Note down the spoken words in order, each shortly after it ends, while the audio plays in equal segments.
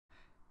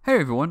Hey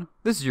everyone,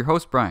 this is your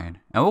host Brian,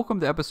 and welcome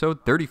to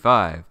episode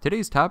 35.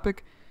 Today's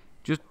topic,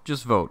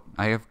 just vote.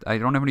 I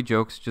don't have any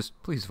jokes, just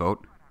please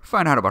vote.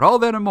 Find out about all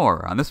that and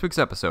more on this week's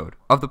episode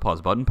of the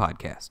Pause Button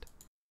Podcast.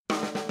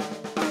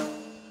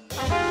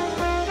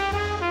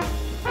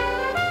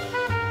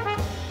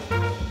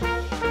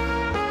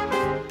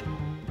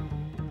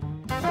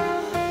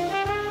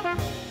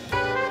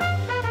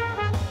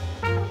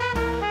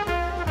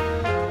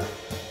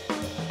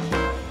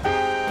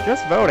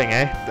 Just voting,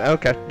 eh?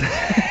 Okay.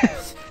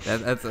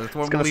 That's what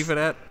I'm gonna leave it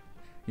at.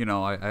 You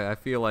know, I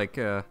feel like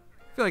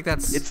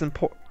that's It's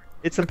important.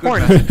 It's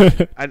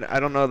important. I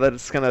don't know that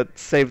it's gonna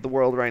save the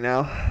world right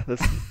now.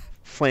 This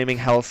flaming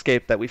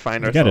hellscape that we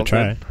find ourselves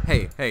gotta try.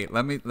 in. Hey,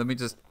 let me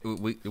just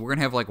we're gonna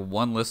have like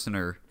one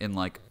listener in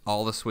like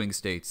all the swing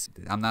states.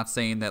 I'm not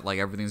saying that like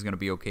everything's gonna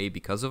be okay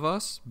because of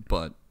us,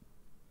 but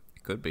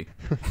it could be.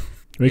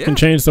 We can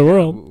change the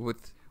world.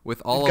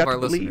 With all You've of got our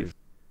to believe. listeners.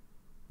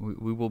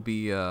 We will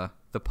be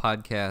the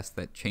podcast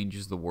that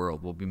changes the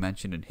world. We'll be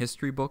mentioned in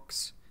history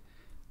books.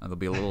 There'll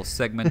be a little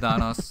segment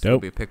on us. There'll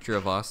be a picture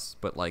of us,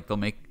 but like they'll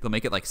make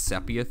it like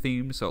sepia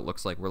themed, so it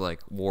looks like we're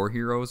like war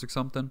heroes or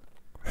something.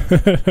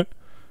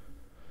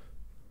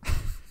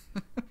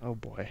 Oh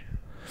boy.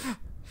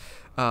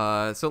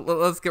 So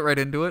let's get right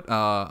into it.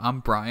 I'm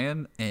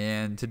Brian,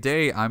 and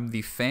today I'm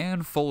the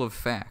fan full of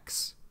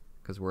facts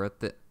because we're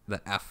at the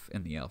F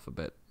in the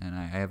alphabet, and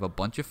I have a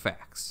bunch of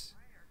facts.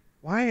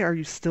 Why are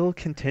you still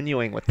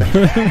continuing with that?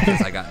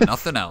 Because I got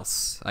nothing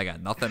else.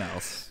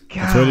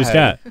 That's what he's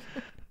got.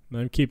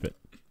 Let him keep it.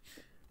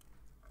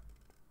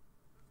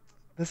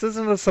 This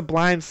isn't a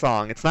Sublime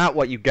song. It's not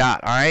what you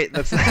got. All right.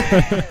 That's.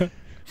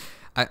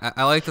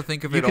 I like to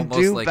think of You it can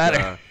almost do like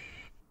better.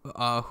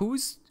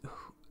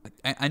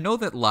 I know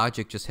that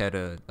Logic just had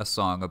a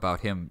song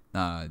about him,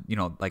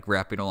 like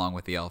rapping along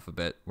with the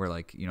alphabet, where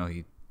like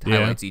he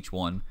highlights each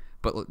one.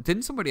 But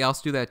didn't somebody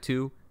else do that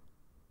too?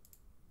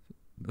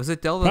 Was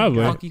it Del the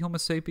Probably. Funky Homo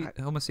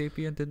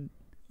sapien? Didn't.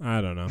 I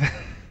don't know.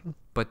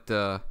 But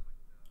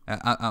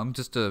I'm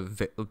just a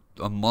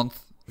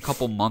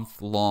couple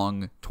month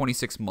long,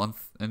 26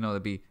 month. I know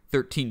that'd be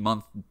 13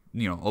 month. A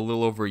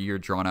little over a year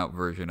drawn out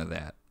version of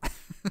that.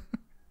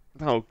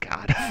 Oh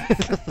God.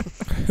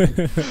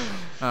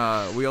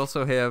 We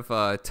also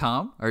have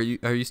Tom. Are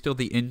you still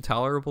the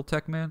intolerable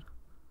tech man?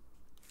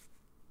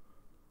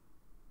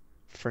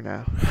 For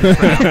now.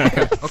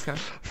 Okay.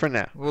 For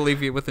now. We'll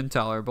leave you with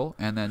intolerable,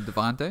 and then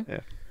Devante. Yeah.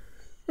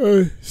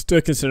 I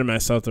still consider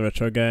myself the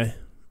retro guy.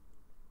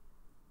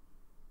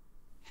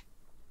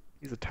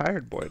 He's a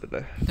tired boy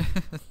today.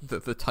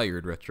 the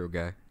tired retro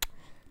guy.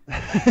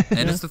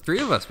 And it's the three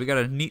of us. We got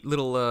a neat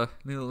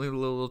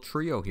little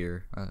trio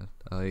here. I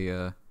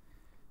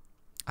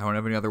don't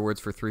have any other words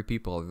for three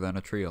people other than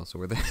a trio, so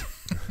we're That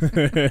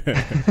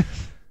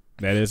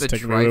is the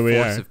technically where we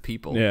Triforce are. of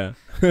people. Yeah.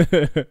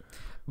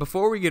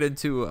 Before we get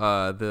into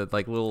the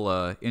like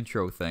little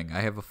intro thing, I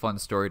have a fun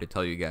story to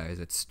tell you guys.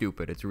 It's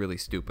stupid. It's really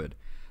stupid.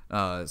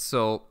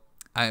 So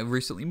I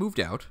recently moved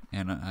out,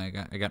 and I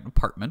got an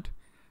apartment,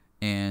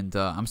 and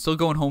I'm still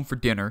going home for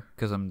dinner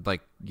because I'm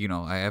like,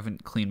 I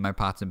haven't cleaned my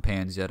pots and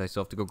pans yet. I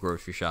still have to go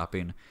grocery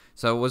shopping.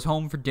 So I was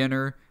home for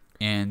dinner,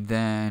 and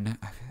then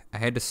I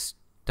had to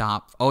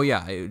stop. Oh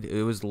yeah,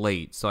 it was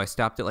late, so I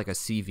stopped at like a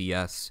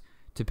CVS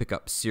to pick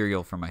up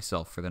cereal for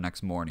myself for the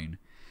next morning.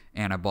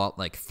 And I bought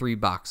like 3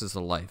 boxes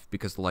of Life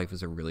because Life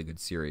is a really good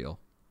cereal.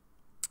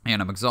 And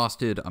I'm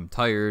exhausted. I'm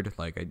tired.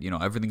 Like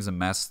everything's a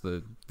mess.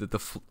 The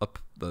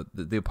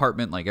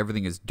apartment, like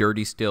everything is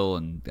dirty still,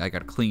 and I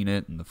gotta clean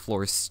it. And the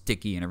floor is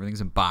sticky, and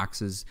everything's in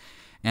boxes.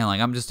 And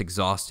like I'm just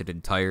exhausted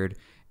and tired.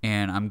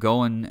 And I'm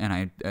going,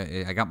 and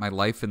I got my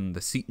Life in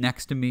the seat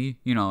next to me.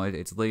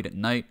 It's late at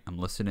night. I'm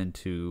listening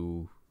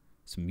to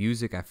some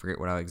music. I forget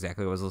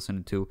exactly what I was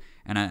listening to.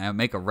 And I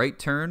make a right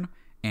turn.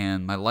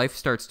 And my Life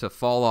starts to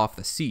fall off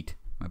the seat,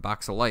 my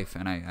box of Life,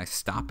 and I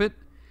stop it.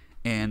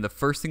 And the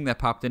first thing that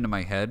popped into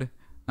my head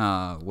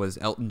was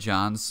Elton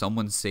John's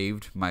 "Someone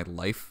Saved My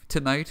Life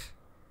Tonight."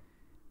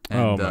 And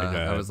Oh my God.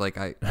 I was like,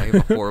 I have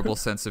a horrible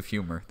sense of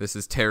humor. This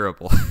is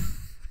terrible.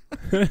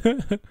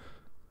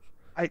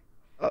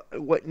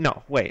 What?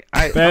 No, wait.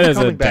 That I'm is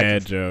a coming back.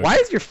 dad joke. Why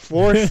is your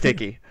floor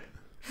sticky?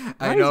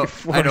 I know it's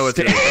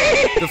sticky?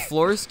 the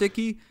floor is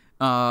sticky.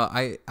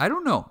 I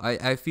don't know.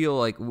 I feel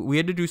like we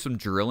had to do some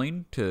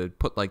drilling to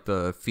put like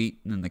the feet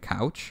in the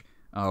couch,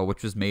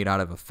 which was made out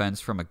of a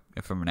fence from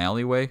an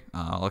alleyway.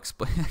 I'll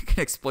explain. I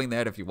can explain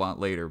that if you want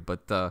later.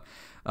 But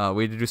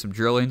we had to do some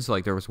drilling. So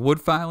like there was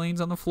wood filings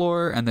on the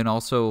floor, and then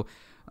also,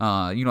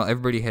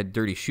 everybody had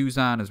dirty shoes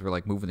on as we're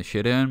like moving the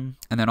shit in.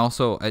 And then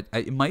also,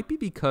 it might be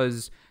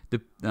because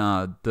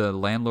the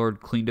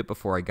landlord cleaned it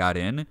before I got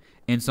in,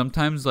 and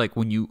sometimes like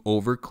when you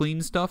over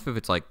clean stuff, if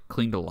it's like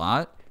cleaned a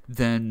lot,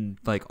 then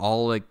like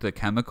all like the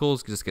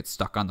chemicals just get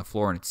stuck on the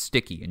floor and it's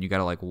sticky, and you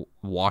gotta like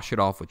wash it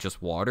off with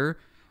just water.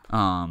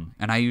 And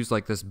I use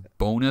like this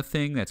Bona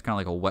thing that's kind of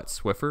like a wet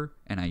Swiffer,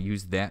 and I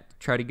use that to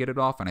try to get it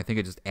off, and I think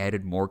it just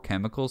added more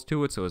chemicals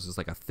to it, so it's just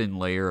like a thin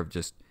layer of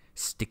just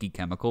sticky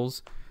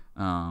chemicals.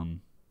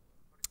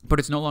 but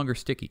it's no longer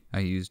sticky. I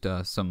used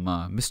some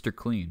Mr.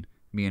 Clean.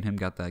 Me and him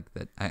got that.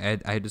 I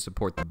had to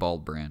support the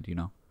bald brand, you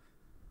know.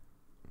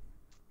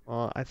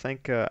 Well, I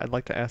think I'd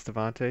like to ask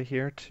Devante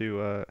here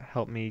to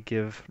help me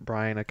give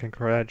Brian a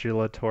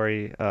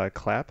congratulatory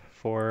clap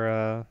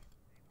for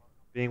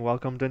being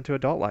welcomed into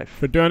adult life.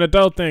 For doing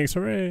adult things,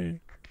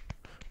 hooray!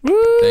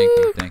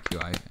 Woo! Thank you.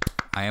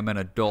 I am an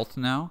adult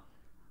now.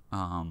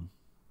 Can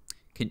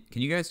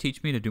you guys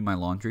teach me to do my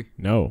laundry?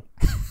 No.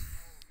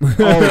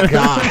 Oh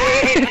God.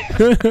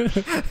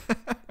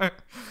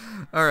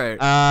 All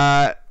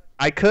right.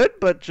 I could,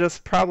 but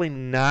just probably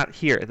not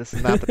here. This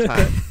is not the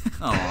time.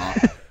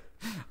 Aw.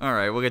 All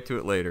right, we'll get to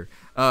it later.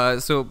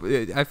 So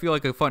I feel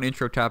like a fun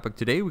intro topic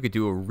today. We could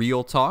do a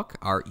reel talk,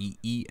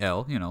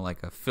 REEL,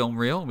 like a film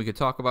reel. We could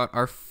talk about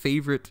our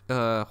favorite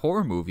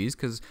horror movies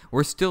because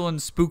we're still in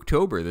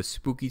Spooktober, the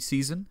spooky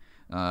season,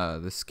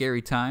 the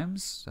scary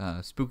times,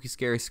 spooky,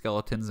 scary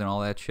skeletons, and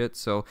all that shit.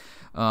 So,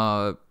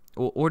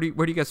 what are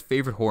you guys'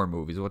 favorite horror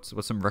movies? What's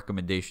some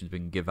recommendations we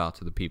can give out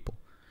to the people?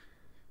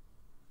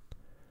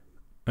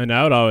 And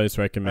I would always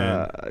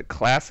recommend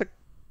classic.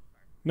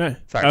 No,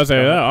 sorry,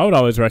 I would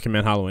always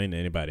recommend Halloween to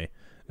anybody.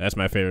 That's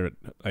my favorite,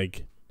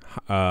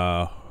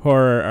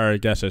 horror, or I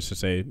guess I should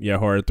say,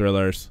 horror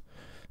thrillers,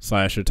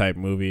 slasher type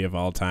movie of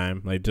all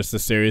time. Like just the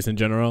series in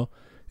general.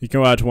 You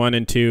can watch 1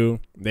 and 2.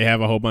 They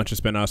have a whole bunch of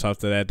spinoffs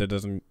after that. That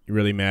doesn't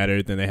really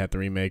matter. Then they had the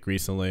remake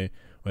recently,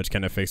 which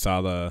kind of fixed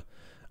all the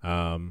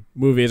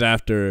movies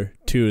after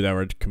 2 that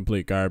were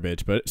complete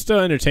garbage, but still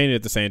entertaining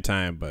at the same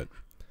time. But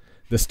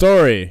the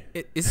story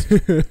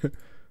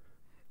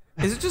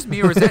Is it just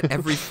me, or is that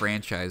every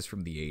franchise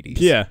from the 80s?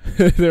 Yeah.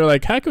 They're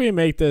like, how can we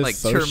make this like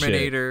so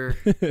Terminator?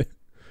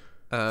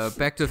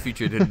 Back to the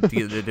Future didn't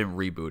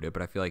reboot it,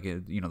 but I feel like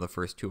the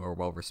first 2 are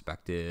well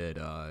respected.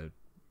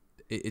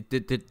 It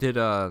did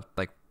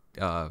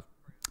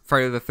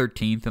Friday the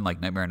 13th and like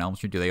Nightmare on Elm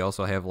Street. Do they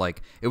also have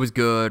it was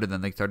good, and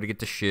then they started to get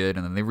to shit,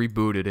 and then they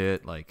rebooted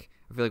it? Like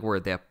I feel like we're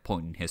at that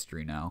point in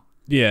history now.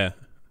 Yeah,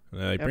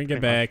 bring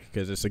it back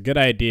because it's a good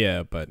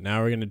idea, but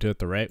now we're gonna do it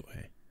the right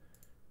way.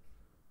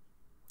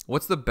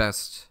 What's the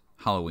best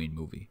Halloween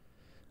movie?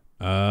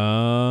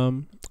 I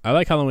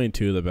like Halloween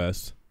 2 the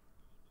best.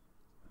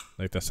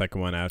 Like the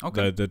second one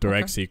after the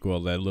direct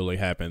sequel that literally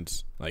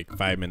happens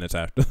 5 minutes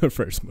after the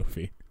first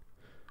movie.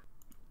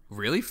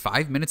 Really?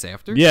 5 minutes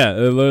after? Yeah,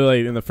 it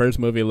literally in the first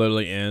movie it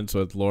literally ends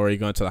with Laurie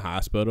going to the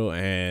hospital,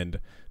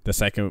 and the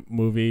second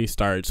movie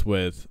starts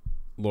with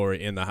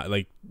Laurie in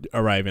the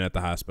arriving at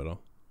the hospisphotal.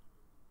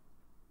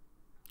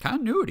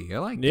 Continuity, I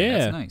like that.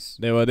 Yeah, that's nice.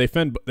 They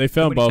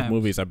filmed both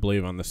movies, I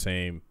believe, on the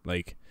same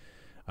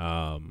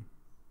time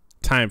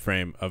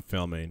frame of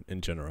filming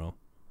in general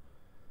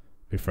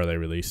before they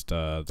released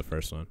the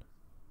first one.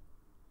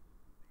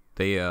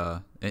 They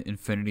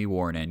Infinity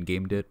War and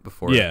Endgame did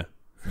before. Yeah,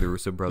 the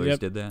Russo brothers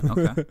did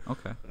that.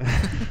 Okay.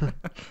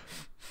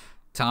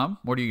 Tom,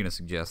 what are you gonna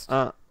suggest?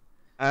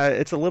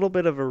 It's a little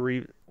bit of a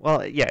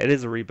it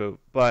is a reboot,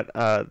 but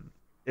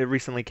it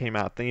recently came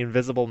out. The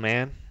Invisible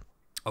Man.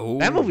 Oh,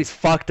 that movie's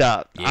fucked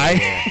up.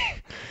 Yeah.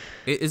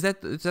 Is that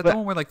the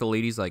one where the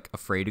lady's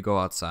afraid to go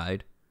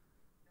outside?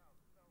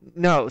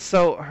 No,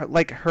 so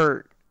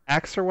her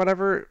ex or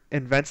whatever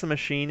invents a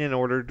machine in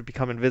order to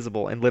become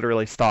invisible and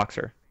literally stalks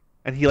her,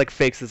 and he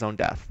fakes his own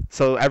death.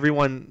 So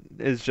everyone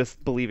is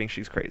just believing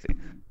she's crazy.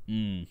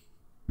 Yeah,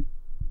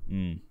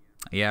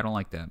 I don't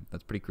like that.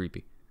 That's pretty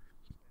creepy.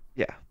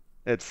 Yeah,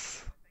 and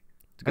choice.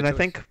 I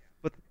think.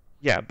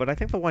 Yeah, but I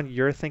think the one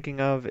you're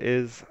thinking of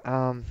is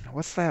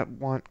what's that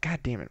one? God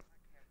damn it!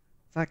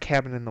 It's not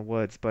Cabin in the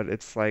Woods, but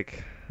it's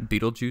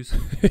Beetlejuice.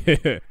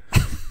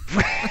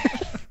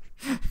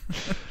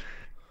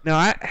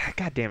 No,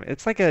 God damn it!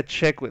 It's a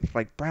chick with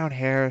brown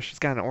hair. She's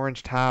got an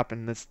orange top,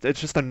 and it's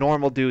just a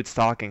normal dude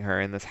stalking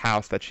her in this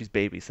house that she's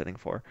babysitting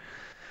for.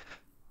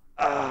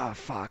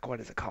 Fuck! What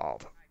is it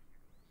called?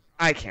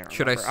 I can't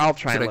remember. I'll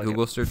try. Should I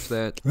Google search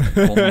that?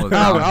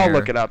 I'll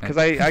look it up because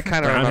I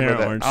kind of remember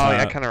that. Oh,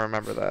 yeah, I kind of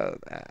remember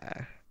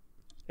that.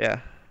 Yeah.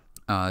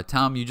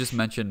 Tom, you just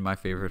mentioned my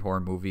favorite horror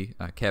movie,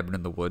 Cabin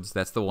in the Woods.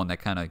 That's the one that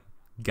kind of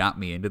got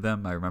me into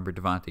them. I remember,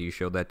 Devante, you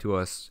showed that to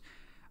us.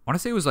 I want to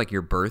say it was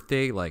your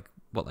birthday,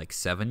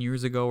 7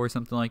 years ago or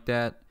something like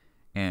that.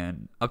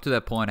 And up to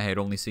that point, I had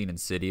only seen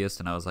Insidious,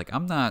 and I was like, I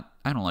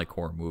don't like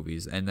horror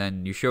movies. And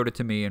then you showed it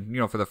to me,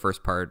 and for the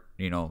first part,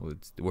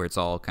 where it's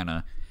all kind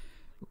of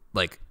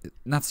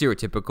not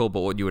stereotypical,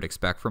 but what you would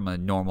expect from a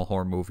normal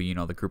horror movie,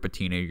 the group of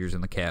teenagers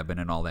in the cabin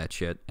and all that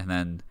shit. And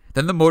then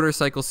the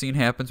motorcycle scene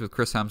happens with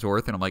Chris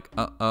Hemsworth, and I'm like,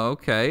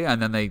 okay.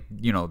 And then they,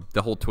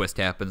 the whole twist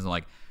happens,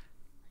 and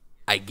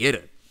I get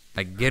it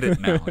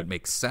now. It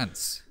makes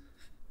sense.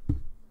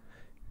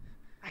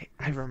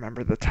 I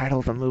remember the title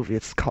of the movie.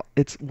 It's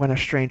When a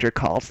Stranger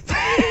Calls.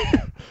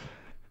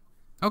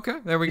 Okay,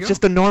 there we go. It's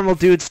just a normal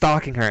dude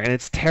stalking her, and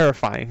it's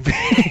terrifying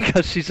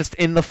because she's just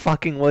in the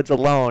fucking woods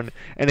alone,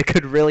 and it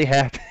could really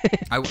happen.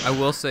 I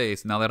will say,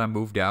 now that I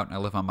moved out and I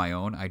live on my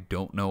own, I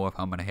don't know if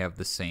I'm going to have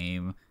the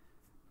same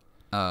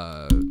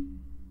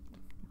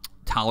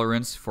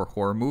tolerance for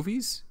horror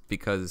movies,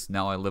 because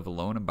now I live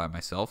alone and by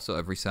myself. So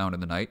every sound in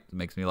the night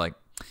makes me like,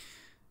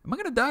 am I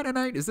gonna die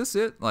tonight? Is this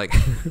it? Like,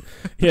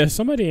 Yeah,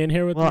 somebody in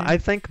here with me. Well, I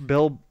think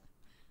Bill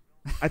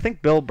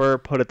Burr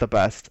put it the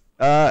best.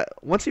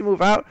 Once you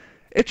move out,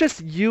 it's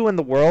just you and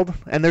the world,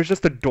 and there's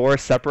just a door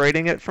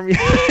separating it from you.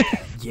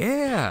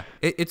 yeah,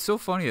 it's so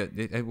funny.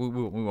 We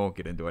won't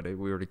get into it.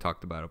 We already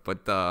talked about it,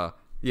 but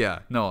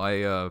yeah, no,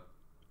 I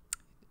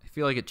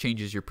feel like it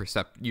changes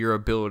your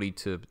ability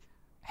to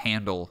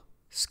handle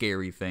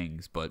scary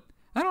things. But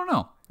I don't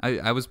know.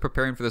 I was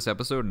preparing for this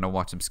episode, and I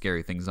watched some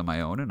scary things on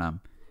my own, and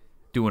I'm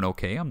doing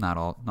okay. I'm not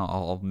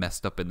all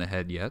messed up in the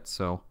head yet,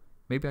 so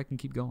maybe I can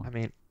keep going. I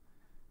mean,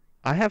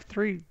 I have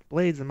 3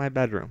 blades in my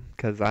bedroom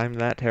because I'm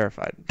that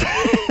terrified.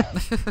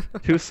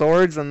 2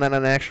 swords and then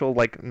an actual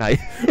knife.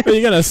 Are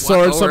you gonna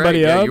sword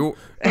somebody right, up?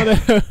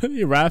 yeah,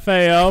 You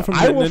Raphael from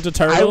the Ninja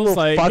Turtles? I will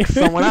like fuck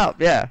someone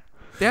up. Yeah.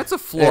 That's a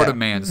Florida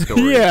man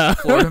story. Yeah.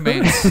 Florida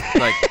man's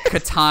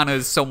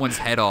katanas someone's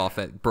head off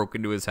that broke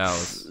into his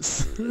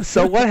house.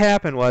 So what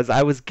happened was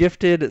I was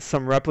gifted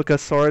some replica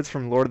swords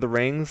from Lord of the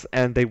Rings,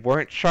 and they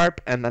weren't sharp,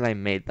 and then I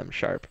made them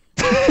sharp.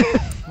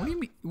 What do you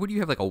mean? What do you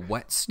have, like a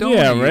whetstone?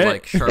 Yeah, Are you,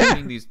 right.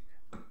 Sharpening these?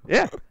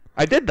 Yeah,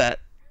 I did that.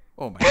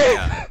 Oh my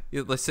god!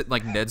 You're sitting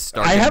like Ned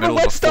Stark. I in the have a middle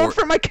of whetstone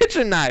for my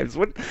kitchen knives.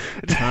 What?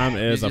 Tom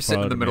You're is a just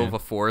sitting in the middle man.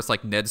 of a forest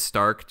like Ned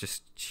Stark,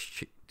 just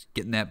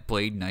getting that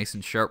blade nice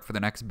and sharp for the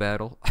next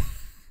battle.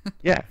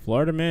 Yeah.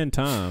 Florida man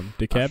Tom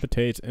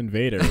decapitates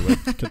invader with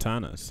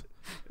katanas.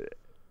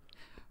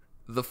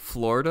 The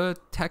Florida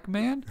tech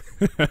man.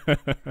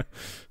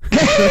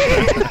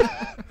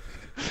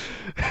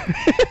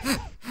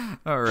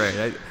 All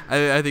right,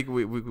 I think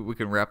we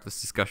can wrap this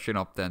discussion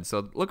up then.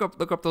 So look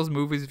up those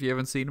movies if you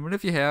haven't seen them, and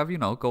if you have,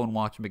 go and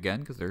watch them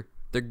again because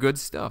they're good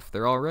stuff.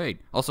 They're all right.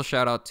 Also,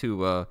 shout out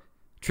to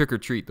Trick or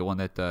Treat, the one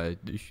that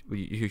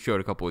you showed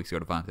a couple weeks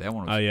ago, Devante. That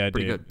one was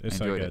pretty good. It's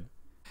I enjoyed so good. it.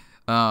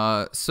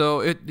 So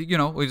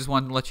we just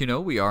wanted to let you know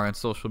we are on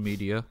social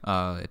media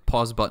at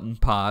Pause Button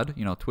Pod,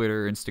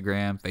 Twitter,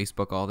 Instagram,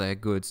 Facebook, all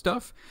that good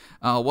stuff.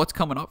 What's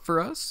coming up for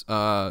us?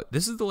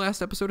 This is the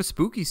last episode of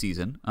spooky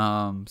season.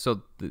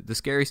 So the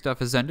scary stuff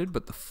has ended,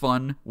 but the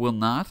fun will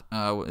not.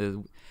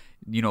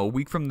 A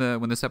week from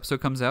when this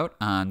episode comes out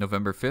on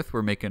November 5th,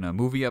 we're making a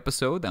movie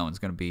episode. That one's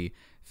going to be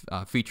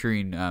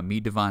featuring me,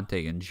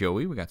 Devante, and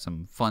Joey. We got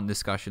some fun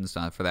discussions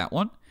for that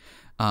one.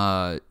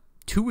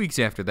 2 weeks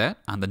after that,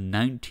 on the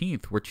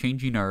 19th, we're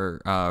changing our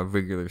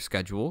regular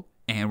schedule,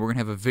 and we're going to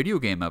have a video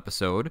game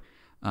episode.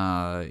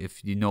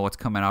 If you know what's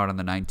coming out on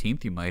the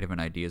 19th, you might have an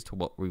idea as to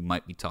what we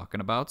might be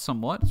talking about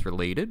somewhat. It's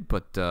related,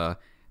 but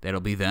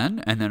that'll be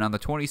then. And then on the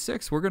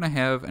 26th, we're going to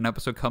have an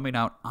episode coming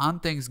out on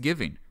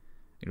Thanksgiving.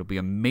 It'll be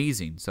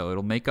amazing. So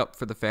it'll make up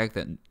for the fact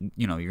that,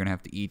 you're going to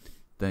have to eat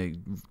the,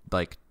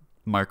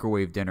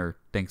 microwave dinner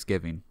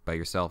Thanksgiving by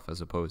yourself as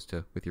opposed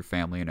to with your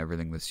family and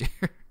everything this year.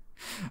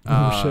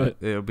 Shit.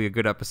 It'll be a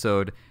good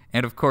episode,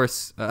 and of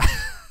course,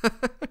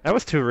 That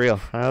was too real.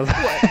 I'm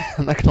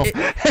not gonna...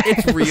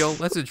 it's real.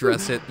 Let's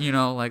address it.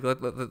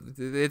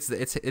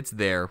 It's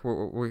there.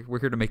 We're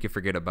here to make you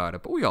forget about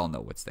it, but we all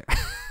know what's there.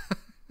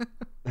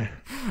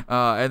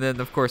 And then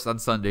of course on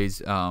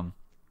Sundays.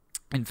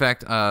 In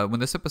fact, when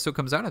this episode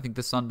comes out, I think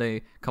this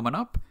Sunday coming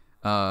up,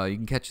 you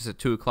can catch us at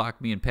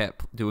 2:00. Me and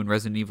Pat doing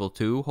Resident Evil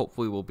 2.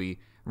 Hopefully, we'll be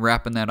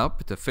wrapping that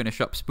up to finish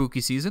up spooky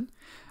season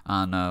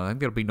on I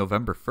think it'll be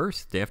November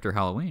 1st, day after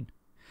Halloween.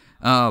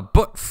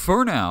 But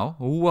for now,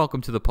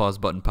 welcome to the Pause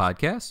Button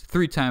Podcast.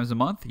 3 times a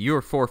month,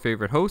 your 4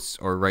 favorite hosts,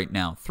 or right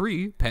now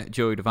 3, Pat,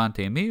 Joey,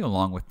 Devante, and me,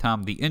 along with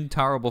Tom, the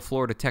intolerable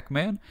Florida tech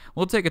man.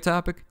 We'll take a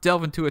topic,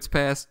 delve into its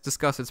past,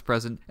 discuss its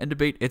present, and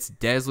debate its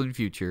dazzling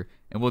future,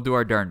 and we'll do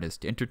our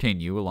darndest to entertain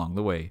you along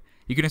the way.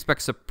 You can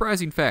expect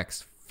surprising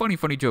facts,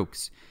 funny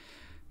jokes,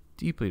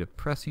 deeply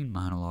depressing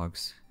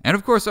monologues, and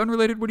of course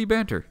unrelated witty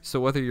banter.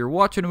 So whether you're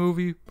watching a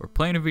movie or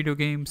playing a video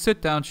game,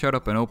 sit down, shut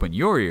up, and open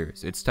your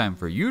ears. It's time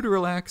for you to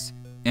relax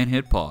and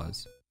hit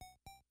pause.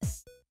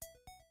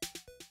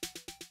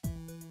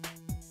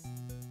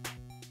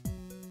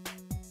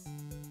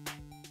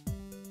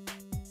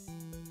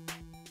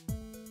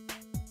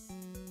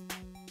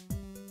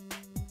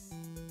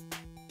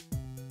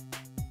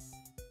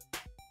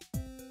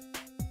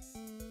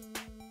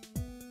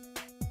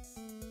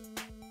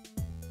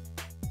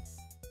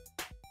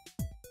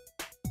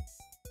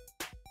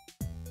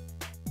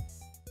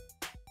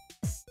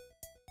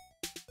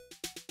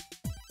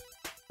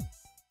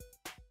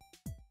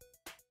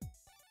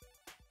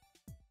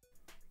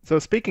 So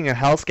speaking of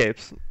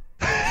hellscapes,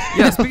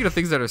 Yeah, speaking of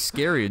things that are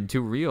scary and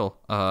too real,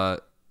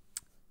 the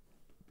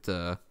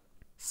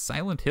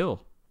Silent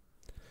Hill.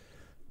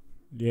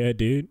 Yeah,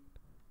 dude.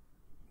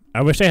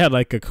 I wish they had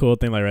like a cool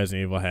thing like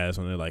Resident Evil has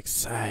when they're like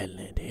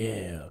Silent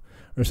Hill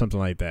or something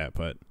like that,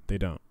 but they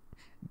don't.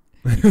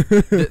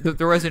 The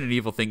Resident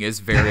Evil thing is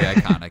very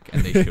iconic,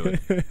 and they should.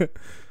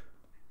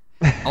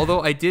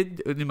 Although I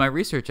did, in my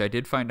research, I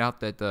did find out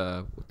that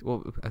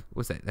what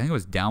was that? I think it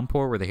was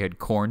Downpour, where they had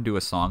Korn do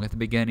a song at the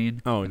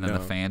beginning. Oh, and then no.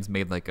 the fans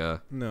made like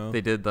a. No.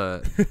 They did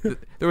there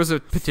was a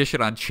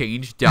petition on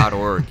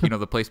change.org. You know,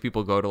 the place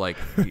people go to like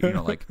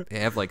they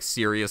have like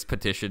serious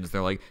petitions.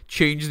 They're like,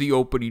 change the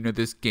opening of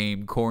this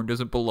game. Korn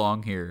doesn't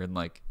belong here, and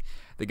like.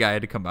 The guy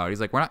had to come out.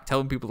 He's like, we're not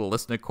telling people to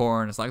listen to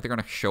Korn. It's not like they're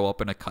gonna show up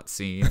in a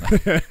cutscene.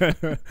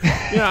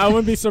 Yeah, I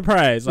wouldn't be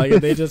surprised. Like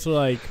if they just were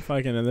like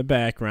fucking in the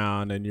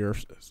background and you're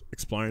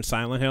exploring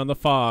Silent Hill in the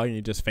fog and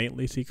you just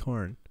faintly see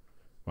Korn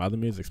while the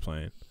music's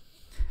playing.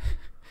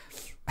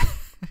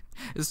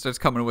 It starts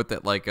coming with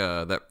that like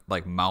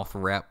mouth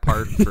rap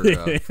part for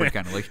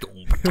kind of like.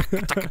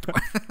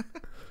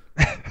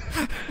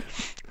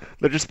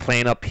 They're just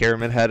playing up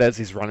Pyramid Head as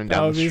he's running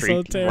down the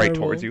street right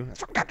towards you.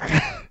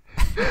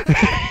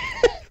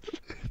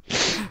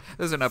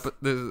 There's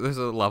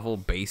a level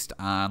based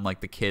on like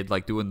the kid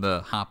like doing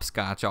the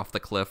hopscotch off the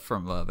cliff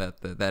from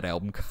that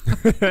album.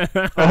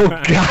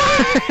 Oh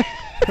god!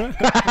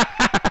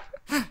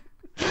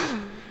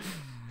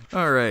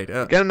 All right,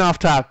 getting off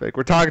topic.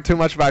 We're talking too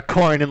much about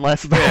Korn and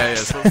less about. Yeah.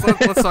 So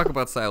let's talk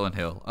about Silent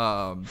Hill.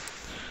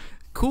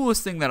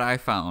 Coolest thing that I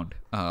found,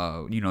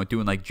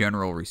 doing like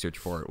general research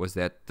for it, was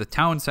that the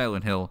town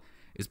Silent Hill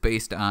is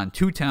based on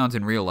two towns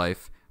in real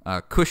life.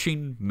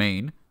 Cushing,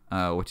 Maine,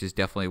 which is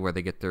definitely where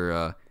they get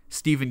their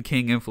Stephen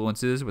King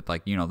influences with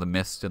like, the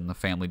Mist and the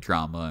family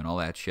drama and all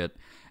that shit.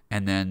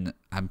 And then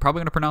I'm probably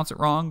going to pronounce it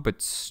wrong, but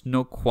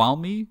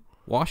Snoqualmie,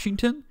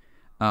 Washington,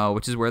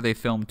 which is where they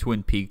filmed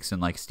Twin Peaks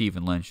and like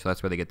Stephen Lynch. So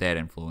that's where they get that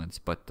influence.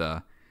 But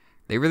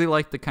they really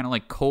like the kind of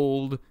like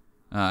cold.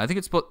 I think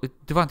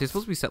Devante, it's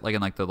supposed to be set like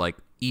in like the like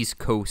East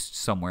Coast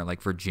somewhere,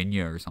 like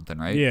Virginia or something,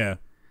 right? Yeah.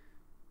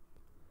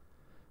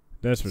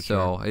 That's for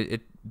sure. So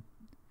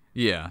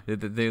yeah,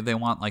 they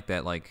want like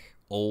that like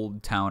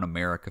old town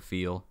America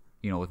feel,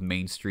 with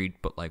Main Street,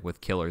 but like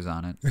with killers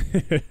on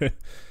it.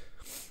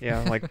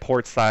 Yeah, like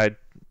portside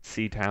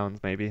sea towns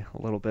maybe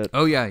a little bit.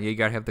 Oh yeah, you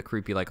gotta have the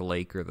creepy like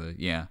lake or the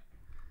Yeah.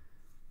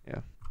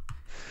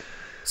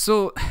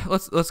 So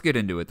let's get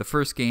into it. The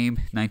first game,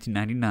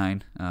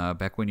 1999,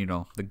 back when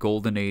the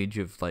golden age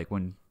of like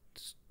when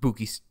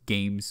spooky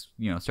games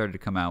started to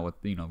come out with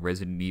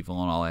Resident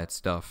Evil and all that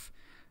stuff.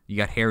 You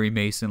got Harry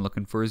Mason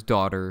looking for his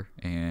daughter,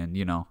 and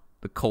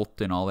the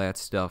cult and all that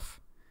stuff.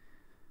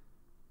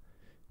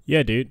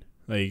 Yeah, dude.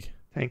 Like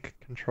tank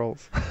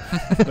controls.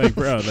 Like,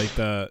 bro, like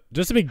the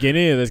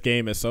beginning of this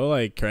game is so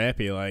like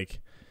crappy.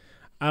 Like,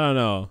 I don't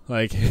know.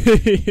 Like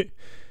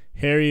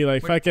Harry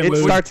like fucking. It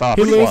starts off.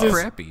 He loses.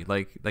 Crappy.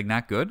 Like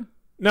not good.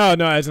 No,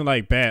 as in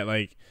like bad.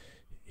 Like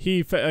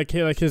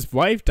like his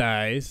wife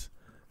dies.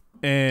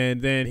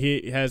 And then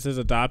he has his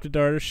adopted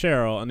daughter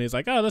Cheryl, and he's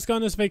like, "Oh, let's go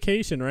on this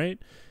vacation, right?"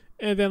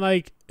 And then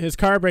like his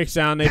car breaks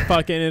down, they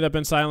fucking end up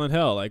in Silent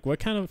Hill. Like, what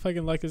kind of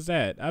fucking luck is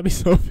that? I'd be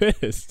so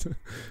pissed.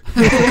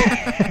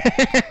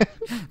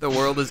 The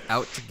world is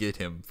out to get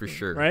him for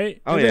sure,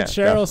 right? Oh, and then yeah,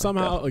 Cheryl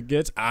somehow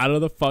gets out of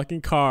the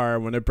fucking car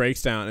when it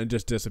breaks down and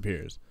just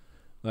disappears.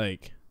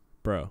 Like,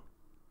 bro.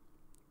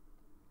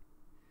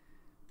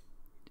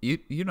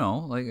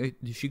 Like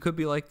she could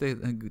be like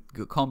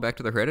calling back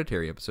to the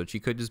Hereditary episode. She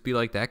could just be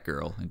like that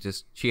girl, and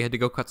she had to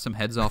go cut some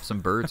heads off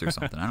some birds or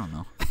something. I don't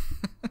know.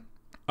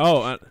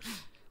 Oh,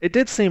 it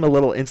did seem a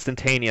little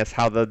instantaneous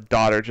how the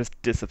daughter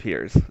just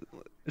disappears.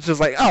 It's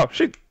just like, oh,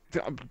 she's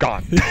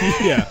gone.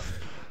 Yeah.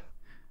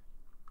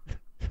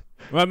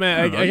 Well,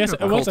 man, I guess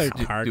it was like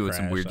a car doing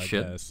crash. Some weird I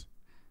shit. guess.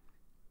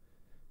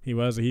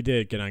 He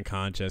did get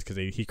unconscious because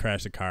he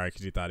crashed a car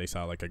because he thought he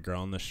saw like a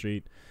girl in the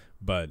street.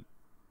 But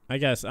I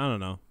guess, I don't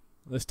know.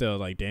 It's still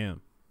like, damn,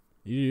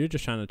 you're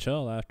just trying to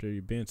chill after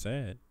you're being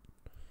sad.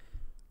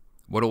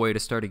 What a way to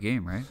start a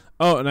game, right?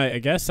 Oh, and I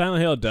guess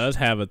Silent Hill does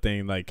have a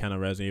thing like kind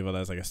of Resident Evil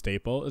that's like a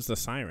staple. It's the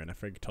siren. I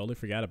totally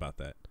forgot about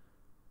that.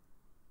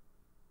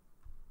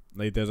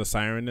 Like, there's a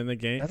siren in the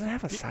game. Does it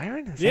have a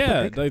siren? Is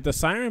yeah, like the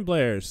siren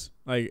blares.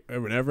 Like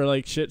whenever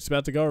like shit's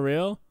about to go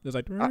real, there's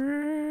like.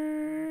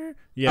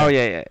 Yeah. Oh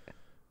yeah.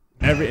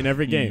 In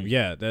every game,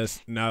 yeah.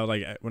 That's now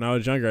like when I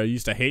was younger, I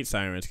used to hate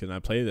sirens because I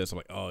played this. I'm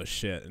like, oh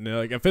shit, and they're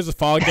like, if it's a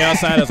foggy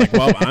outside, I was like,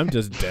 well, I'm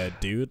just dead,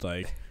 dude.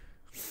 Like.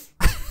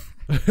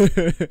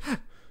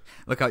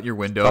 Look out your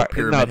window,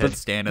 Pyramid Head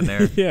standing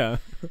there. Yeah.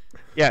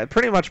 Yeah,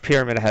 pretty much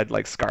Pyramid Head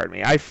like scarred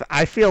me.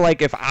 I feel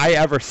like if I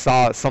ever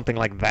saw something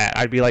like that,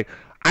 I'd be like,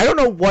 I don't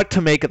know what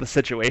to make of the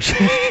situation.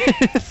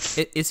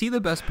 Is he the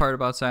best part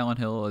about Silent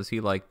Hill? Is he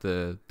like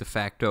the de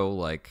facto,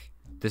 like,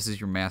 this is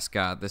your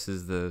mascot, this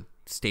is the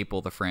staple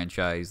of the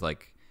franchise,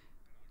 like,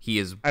 he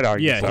is... I'd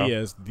argue yeah, he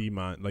is the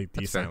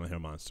Silent Hill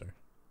monster.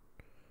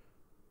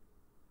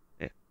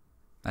 Yeah.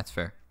 That's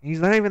fair. He's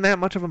not even that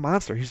much of a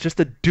monster. He's just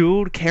a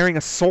dude carrying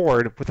a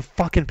sword with a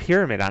fucking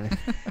pyramid on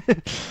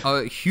it.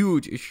 A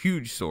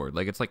huge sword.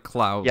 Like, it's like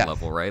Cloud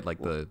level, right?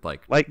 Like the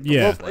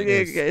yeah. Well,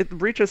 it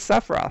reaches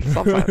Sephiroth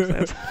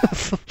sometimes.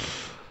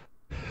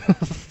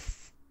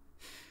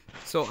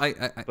 So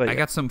I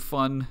got some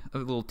fun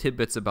little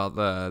tidbits about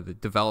the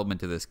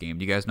development of this game.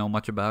 Do you guys know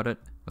much about it?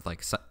 With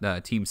like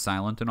Team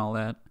Silent and all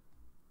that?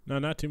 No,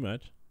 not too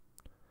much.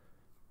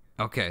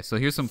 Okay, so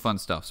here's some fun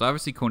stuff. So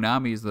obviously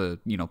Konami is the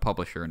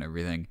publisher and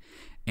everything,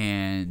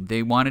 and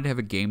they wanted to have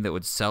a game that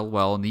would sell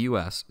well in the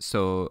U.S.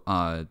 So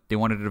they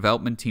wanted a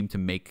development team to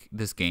make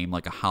this game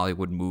like a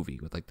Hollywood movie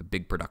with like the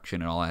big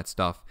production and all that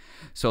stuff.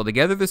 So they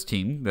gathered this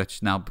team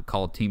that's now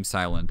called Team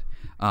Silent,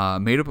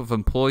 made up of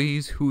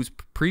employees whose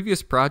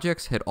previous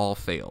projects had all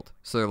failed.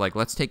 So they're like,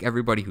 let's take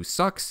everybody who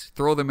sucks,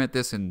 throw them at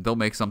this, and they'll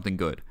make something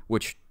good,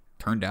 which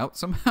turned out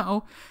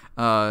somehow.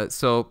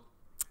 So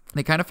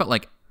they kind of felt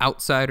like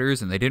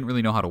outsiders, and they didn't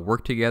really know how to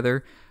work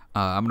together.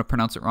 I'm going to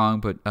pronounce it wrong,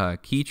 but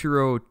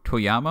Kiichiro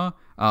Toyama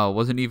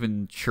wasn't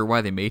even sure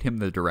why they made him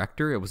the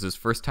director. It was his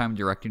first time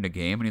directing a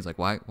game, and he's like,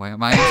 why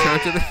am I in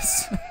charge of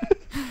this?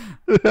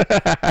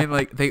 And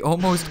like they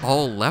almost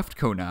all left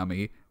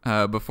Konami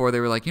before they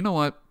were like, you know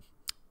what?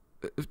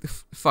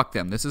 Fuck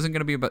them. This isn't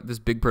going to be about this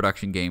big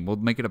production game. We'll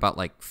make it about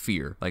like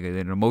fear, like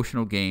an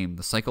emotional game,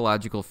 the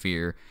psychological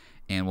fear,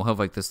 and we'll have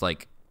like this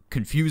like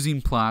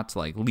confusing plot to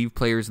like leave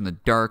players in the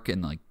dark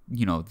and like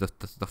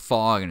the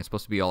fog, and it's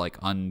supposed to be all like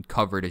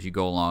uncovered as you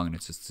go along, and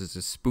it's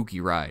a spooky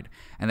ride.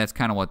 And that's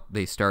kind of what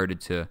they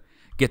started to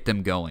get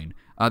them going.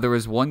 There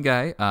was one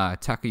guy,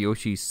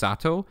 Takayoshi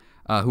Sato,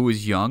 who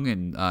was young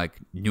and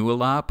knew a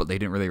lot, but they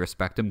didn't really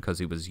respect him because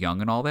he was young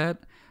and all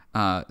that.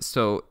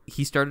 So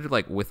he started to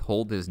like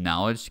withhold his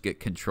knowledge to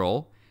get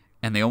control,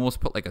 and they almost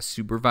put like a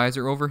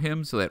supervisor over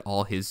him so that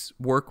all his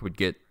work would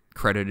get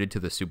credited to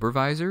the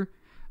supervisor.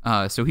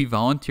 So he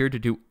volunteered to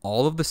do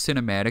all of the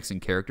cinematics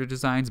and character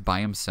designs by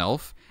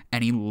himself,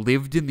 and he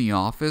lived in the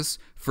office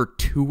for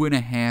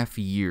 2.5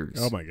 years.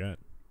 Oh my god.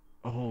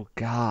 Oh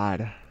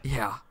God.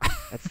 Yeah.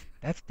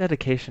 That's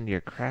dedication to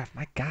your craft.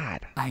 My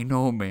God. I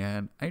know,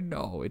 man. I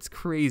know. It's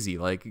crazy.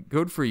 Like,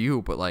 good for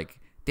you, but like,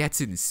 that's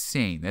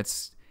insane.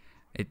 That's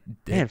it.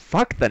 Man,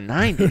 fuck the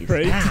 90s.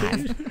 Right?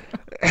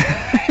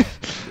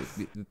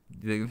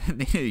 They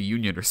need a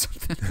union or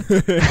something.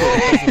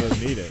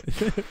 Doesn't need it.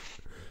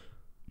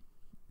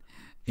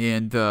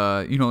 And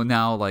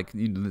now like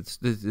as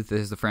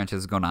the franchise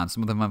has gone on,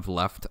 some of them have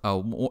left.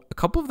 A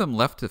couple of them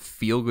left to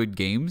Feel Good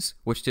Games,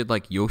 which did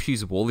like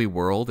Yoshi's Woolly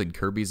World and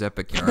Kirby's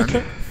Epic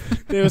Yarn.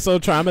 They were so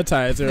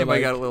traumatized. They were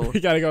like, got a little...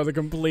 we gotta go the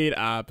complete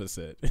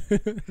opposite.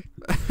 Maybe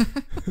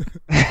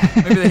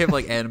they have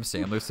like Adam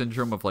Sandler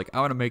syndrome of like,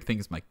 I want to make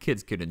things my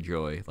kids could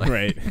enjoy. Like,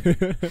 Right.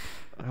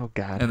 Oh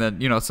God. And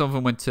then some of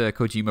them went to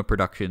Kojima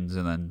Productions,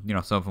 and then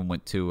some of them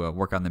went to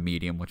work on the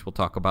Medium, which we'll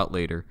talk about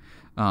later.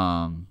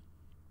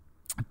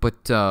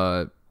 But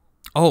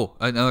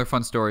another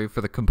fun story for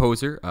the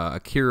composer,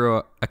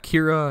 Akira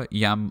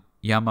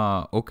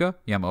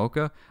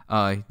Yamaoka.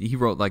 He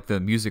wrote like the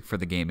music for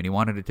the game, and he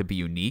wanted it to be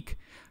unique.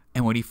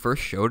 And when he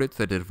first showed it to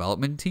the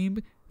development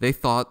team, they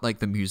thought like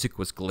the music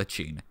was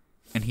glitching,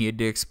 and he had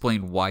to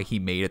explain why he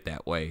made it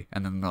that way.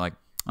 And then they're like,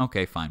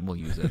 "Okay, fine, we'll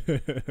use it."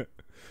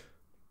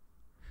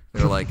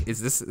 They're like,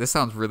 "Is this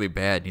sounds really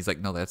bad?" And he's like,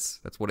 "No, that's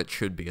what it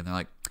should be." And they're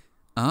like,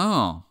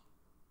 "Oh,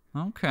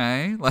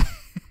 okay." Like.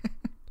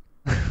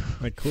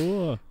 Like,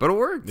 cool. But it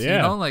worked,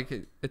 Yeah. like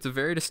it's a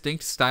very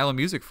distinct style of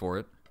music for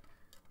it.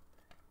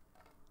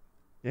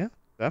 Yeah,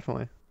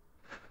 definitely.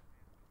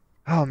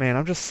 Oh man,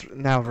 I'm just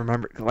now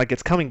remembering, like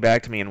it's coming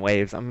back to me in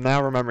waves. I'm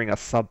now remembering a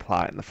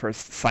subplot in the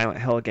first Silent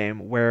Hill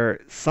game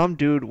where some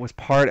dude was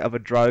part of a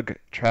drug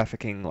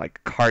trafficking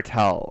like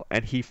cartel,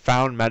 and he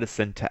found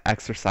medicine to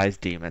exorcise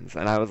demons.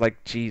 And I was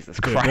like, Jesus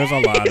Dude, Christ. there's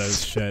a lot of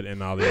shit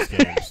in all these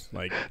games.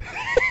 Like,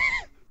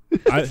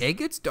 It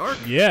gets dark.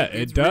 Yeah,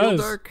 It's it does. Real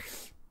dark.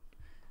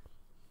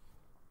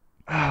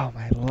 Oh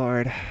my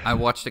Lord. I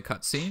watched a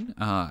cutscene.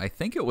 I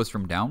think it was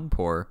from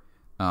Downpour,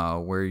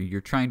 where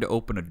you're trying to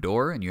open a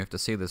door and you have to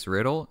say this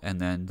riddle,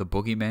 and then the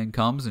boogeyman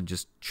comes and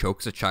just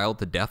chokes a child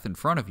to death in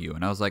front of you.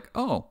 And I was like,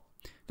 oh,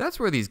 that's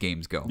where these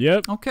games go.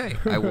 Yep. Okay,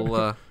 I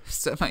will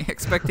set my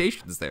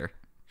expectations there.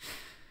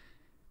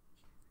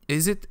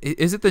 Is it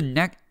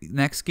the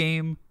next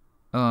game,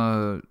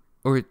 or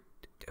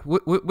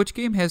which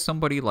game has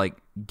somebody like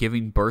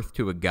giving birth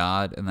to a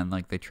god and then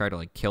like they try to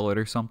like kill it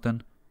or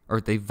something? Or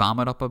they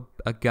vomit up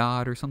a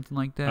god or something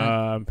like that.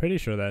 I'm pretty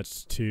sure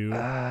that's 2.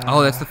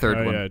 That's the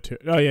third one. Yeah, 2.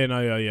 Oh yeah, no,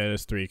 yeah,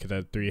 it's 3 because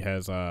that 3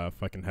 has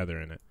fucking Heather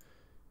in it.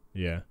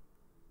 Yeah.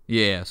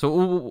 Yeah.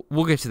 So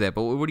we'll get to that.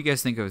 But what do you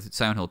guys think of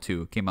Silent Hill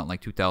 2? It came out in like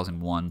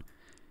 2001,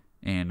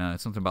 and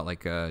something about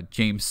like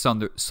James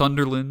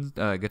Sunderland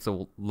gets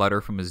a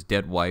letter from his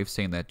dead wife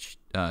saying that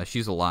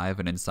she's alive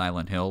and in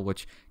Silent Hill,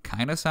 which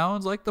kind of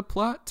sounds like the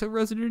plot to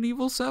Resident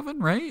Evil 7,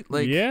 right?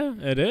 Like, yeah,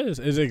 it is.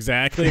 It's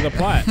exactly the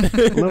plot.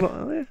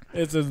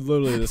 It's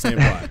literally the same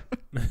plot.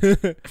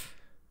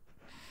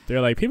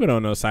 They're like, people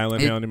don't know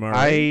Silent Hill anymore.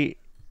 Right?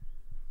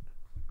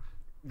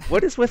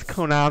 What is with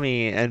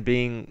Konami and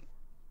being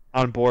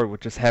on board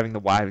with just having the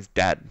wives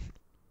dead?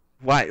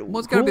 Why? Well,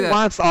 it's gotta be that,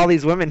 wants all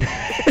these women?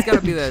 It's got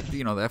to be that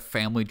that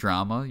family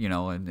drama,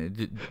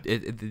 and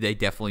they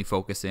definitely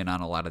focus in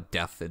on a lot of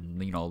death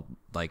and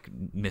like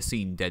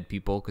missing dead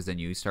people, because then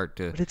you start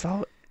to. But it's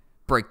all.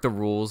 break the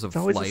rules of It's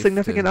always life. a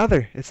significant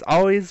other. It's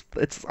always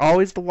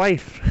the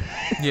wife.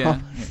 Yeah.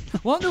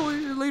 Well, no,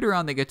 later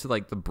on they get to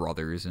like the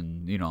brothers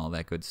and all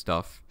that good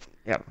stuff.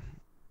 Yeah.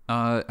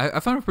 I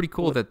found it pretty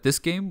cool that this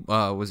game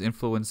was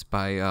influenced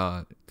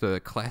by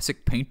the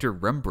classic painter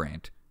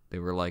Rembrandt. They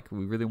were like,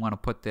 we really want to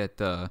put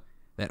that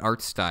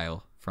art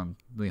style from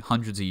the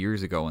hundreds of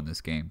years ago in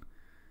this game.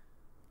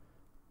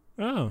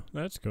 Oh,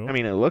 that's cool. I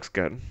mean, it looks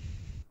good.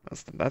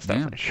 That's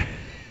definitely true.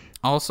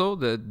 Also,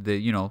 they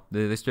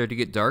started to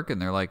get dark,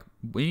 and they're like,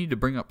 we need to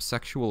bring up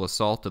sexual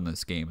assault in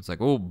this game. It's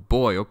like, oh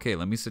boy, okay,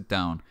 let me sit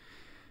down.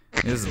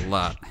 This is a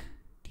lot.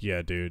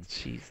 Yeah, dude.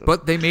 Jesus.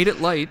 But they made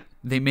it light.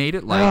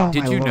 Oh,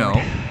 Did my you Lord. know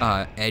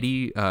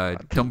Eddie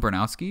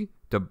Dombrowski?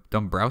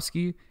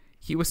 Dombrowski?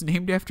 He was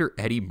named after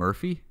Eddie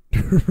Murphy.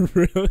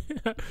 Really?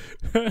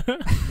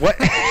 What?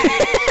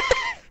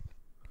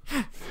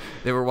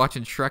 They were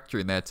watching Shrek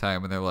during that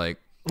time, and they're like,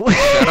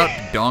 shout out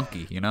to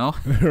Donkey,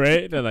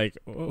 Right? They're like,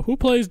 who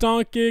plays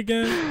Donkey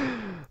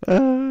again?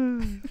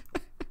 Oh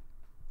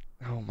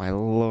my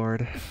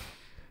Lord.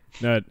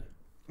 No.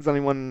 Is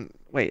anyone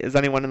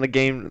in the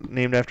game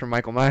named after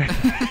Michael Myers?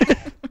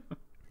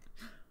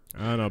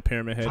 I don't know,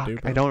 Pyramid Head, Fuck,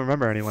 dude. I don't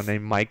remember anyone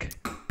named Mike.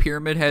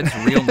 Pyramid Head's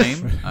real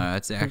name?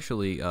 It's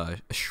actually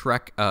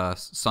Shrek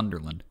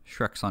Sunderland.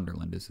 Shrek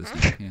Sunderland is his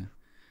name, yeah.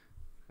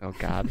 Oh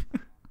God.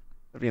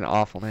 That'd be an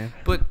awful name.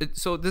 But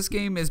so this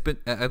game has been,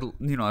 I have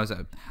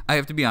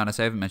to be honest,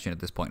 I haven't mentioned at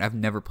this point, I've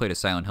never played a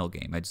Silent Hill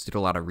game. I just did a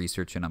lot of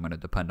research, and I'm going to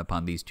depend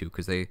upon these two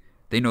because they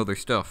know their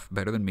stuff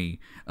better than me.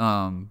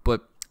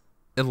 But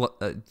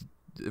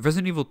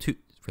Resident Evil 2,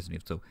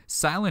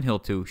 Silent Hill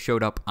 2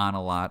 showed up on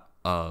a lot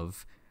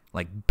of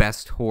like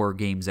best horror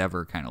games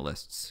ever kind of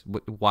lists.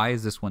 Why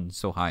is this one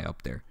so high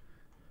up there?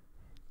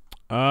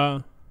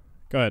 Go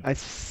ahead. I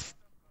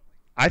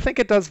think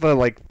it does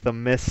the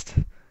mist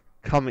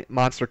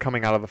monster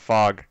coming out of the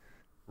fog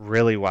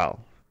really well.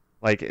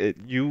 Like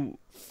you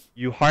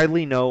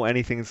hardly know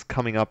anything's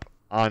coming up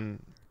onto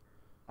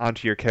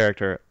your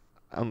character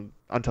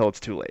until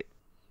it's too late.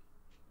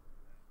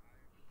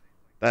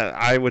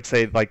 I would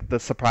say like the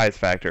surprise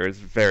factor is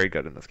very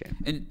good in this game.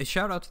 And a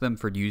shout out to them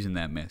for using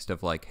that mist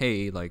of like,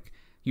 hey, like,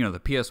 the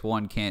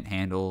PS1 can't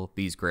handle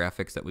these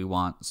graphics that we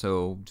want,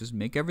 so just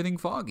make everything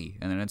foggy,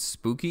 and then it's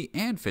spooky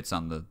and fits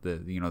on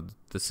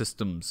the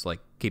system's like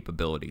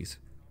capabilities.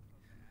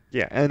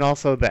 Yeah, and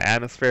also the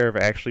atmosphere of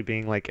actually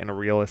being like in a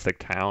realistic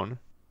town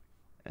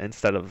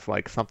instead of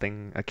like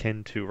something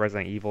akin to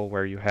Resident Evil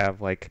where you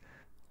have like,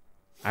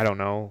 I don't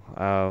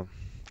know,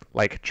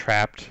 like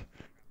trapped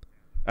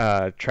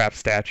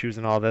statues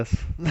and all this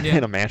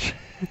in a mansion.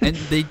 And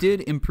they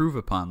did improve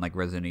upon like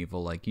Resident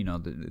Evil, like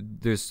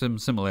there's some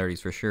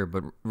similarities for sure,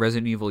 but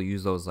Resident Evil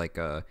used those like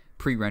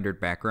pre-rendered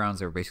backgrounds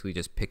that were basically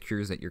just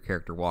pictures that your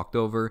character walked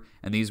over,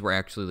 and these were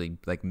actually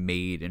like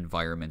made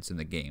environments in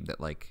the game that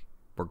like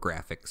were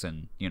graphics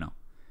and yeah,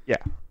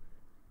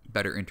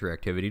 better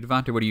interactivity.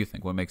 Devante, what do you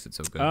think? What makes it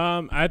so good?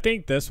 I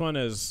think this one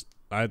is.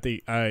 Like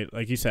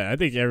you said, I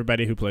think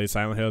everybody who plays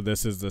Silent Hill,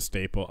 this is the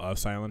staple of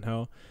Silent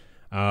Hill.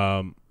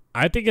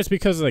 I think it's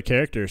because of the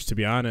characters, to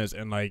be honest,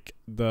 and like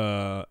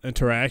the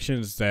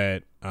interactions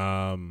that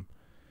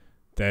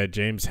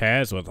James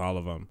has with all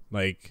of them.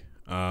 Like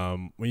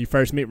when you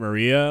first meet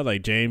Maria,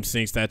 like James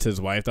thinks that's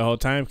his wife the whole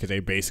time because they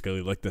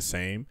basically look the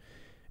same,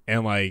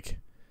 and like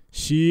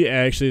she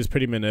actually is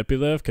pretty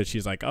manipulative because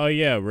she's like, oh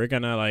yeah, we're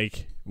gonna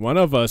like one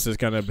of us is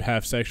gonna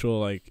have sexual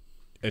like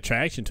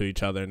attraction to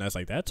each other, and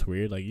that's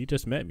weird. Like you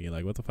just met me.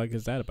 Like what the fuck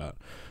is that about?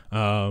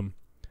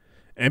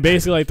 And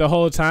basically, like the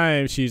whole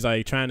time, she's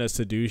like trying to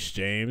seduce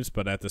James,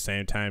 but at the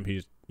same time,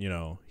 he's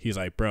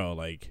like, bro,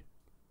 like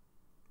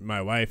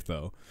my wife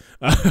though.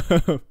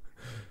 And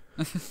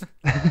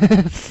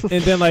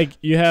then like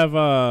you have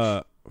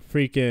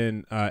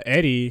freaking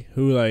Eddie,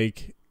 who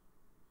like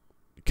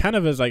kind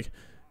of is like,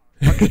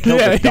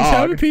 yeah, he's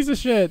kind of a piece of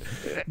shit.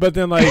 But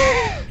then like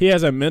he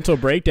has a mental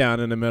breakdown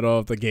in the middle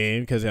of the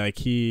game because like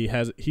he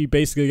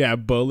basically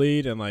got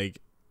bullied and like,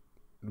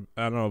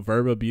 I don't know,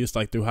 verbal abuse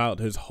like throughout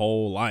his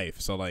whole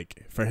life. So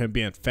like for him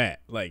being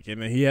fat, like,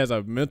 and then he has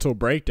a mental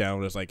breakdown.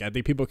 Where it's like I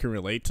think people can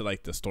relate to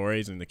like the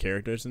stories and the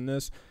characters in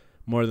this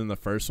more than the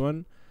first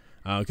one,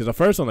 because the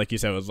first one, like you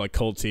said, was like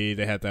culty.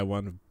 They had that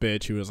one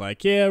bitch who was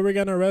like, "Yeah, we're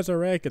gonna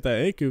resurrect at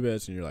that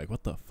incubus," and you're like,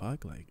 "What the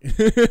fuck?" Like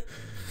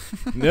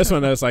this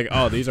one, that's like,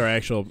 oh, these are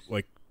actual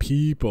like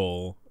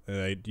people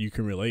that you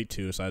can relate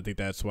to. So I think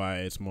that's why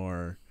it's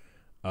more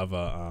of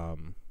a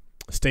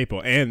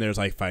staple, and there's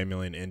like 5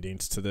 million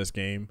endings to this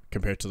game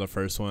compared to the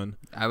first one.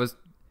 I was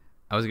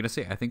gonna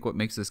say, I think what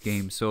makes this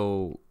game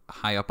so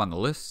high up on the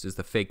list is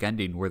the fake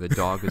ending where the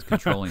dog is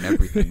controlling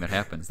everything that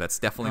happens. That's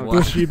definitely why.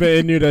 The Shiba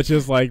Inu that's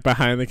just like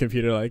behind the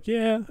computer, like,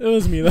 yeah, it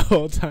was me the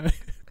whole time.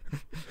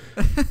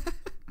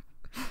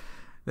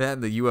 That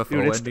and the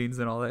UFO endings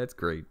and all that, it's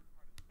great.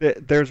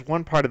 There's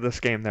one part of this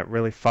game that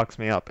really fucks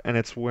me up, and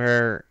it's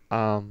where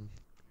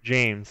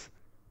James,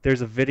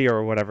 there's a video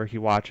or whatever he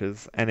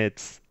watches, and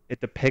it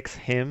depicts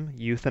him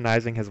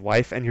euthanizing his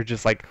wife, and you're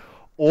just like,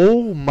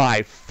 oh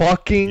my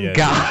fucking god.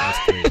 That's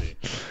crazy.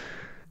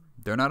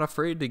 they're not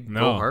afraid to No.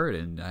 go hard,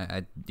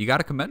 and you got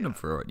to commend them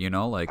for it.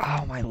 Like,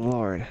 Oh my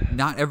lord.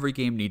 not every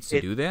game needs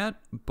to do that,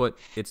 but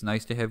it's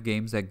nice to have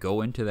games that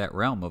go into that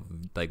realm of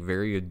like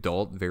very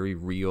adult, very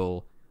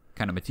real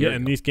kind of material. Yeah,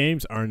 and these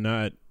games are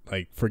not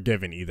like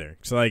forgiving either.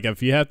 So like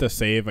if you have to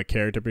save a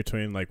character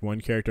between like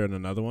one character and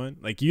another one,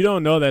 like you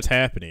don't know that's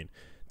happening.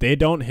 They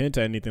don't hint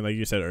at anything, like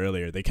you said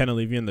earlier. They kind of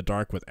leave you in the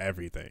dark with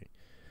everything.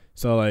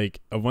 So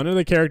like if one of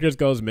the characters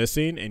goes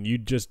missing and you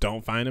just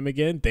don't find them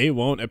again, they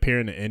won't appear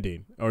in the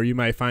ending, or you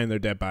might find their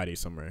dead body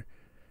somewhere.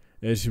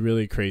 It's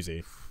really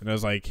crazy. And I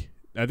was like,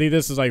 I think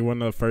this is like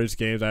one of the first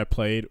games I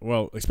played.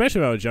 Well,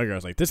 especially when I was younger, I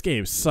was like, this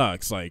game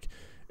sucks. Like,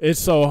 it's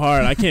so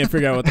hard. I can't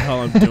figure out what the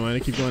hell I'm doing. I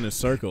keep going in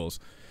circles.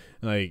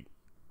 Like,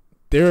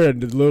 there are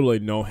literally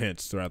no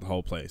hints throughout the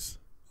whole place,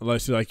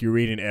 unless you're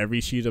reading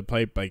every sheet of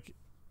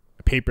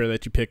paper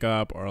that you pick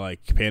up, or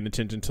like paying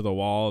attention to the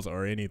walls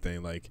or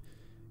anything. Like,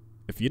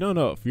 if you don't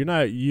know, if you're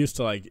not used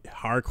to like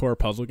hardcore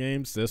puzzle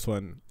games, this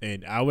one,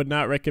 and I would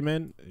not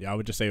recommend. I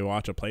would just say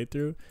watch a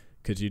playthrough,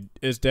 because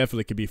it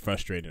definitely could be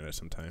frustrating at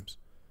sometimes.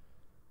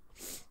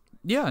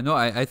 Yeah, no,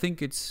 I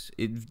think it's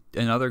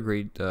another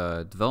great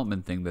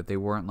development thing that they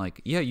weren't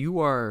like, yeah, you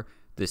are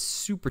this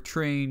super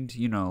trained,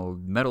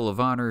 Medal of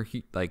Honor,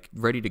 like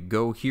ready to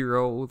go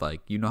hero, like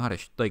you know how to,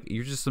 like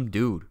you're just some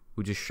dude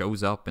who just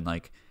shows up and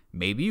like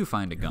maybe you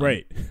find a gun,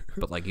 Right?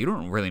 but like you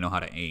don't really know how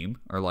to aim,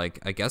 or like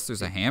I guess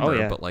there's a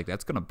hammer, but like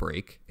that's gonna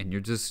break, and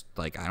you're just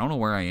like, I don't know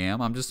where I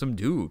am. I'm just some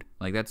dude.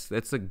 Like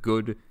that's a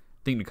good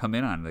thing to come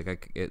in on,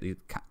 like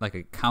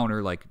a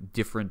counter, like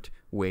different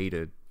way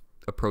to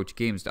approach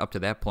games. Up to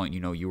that point,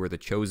 you were the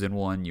chosen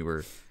one. You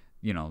were,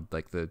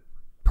 like the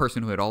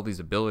person who had all these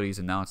abilities,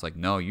 and now it's like,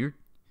 no, you're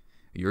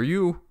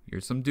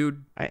some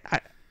dude. I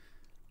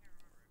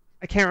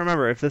can't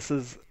remember if this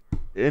is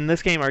in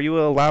this game. Are you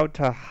allowed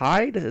to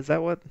hide? Is that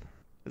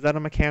a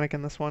mechanic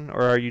in this one,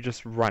 or are you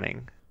just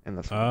running in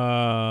this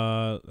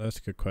one? That's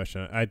a good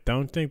question. I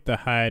don't think the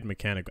hide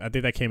mechanic. I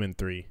think that came in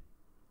 3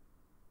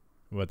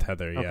 with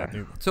Heather. Yeah, I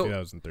think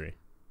 2003.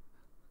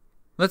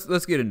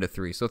 Let's get into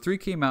 3. So 3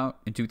 came out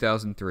in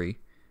 2003,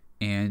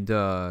 and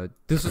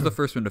this was the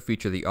first one to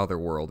feature the other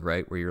world,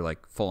 right, where you're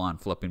like full on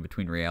flipping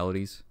between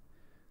realities.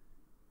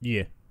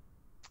 Yeah.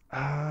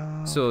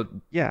 So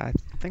yeah,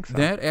 I think so.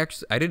 That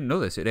actually, I didn't know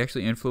this. It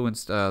actually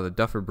influenced the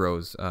Duffer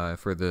Bros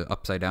for the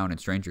Upside Down and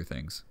Stranger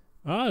Things.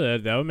 Oh,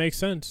 that would make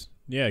sense.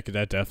 Yeah, because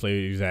that's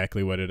definitely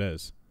exactly what it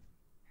is.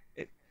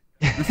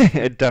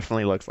 It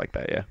definitely looks like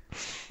that. Yeah.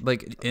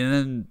 Like, and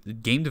then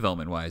game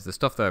development wise, the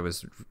stuff that I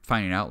was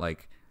finding out,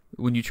 like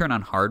when you turn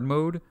on hard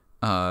mode.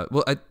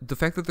 The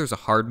fact that there's a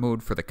hard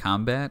mode for the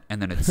combat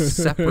and then it's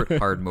separate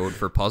hard mode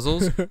for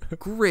puzzles,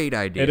 great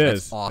idea.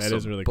 That's awesome. That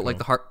is really cool.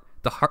 But like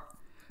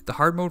the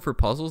hard mode for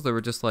puzzles, they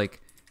were just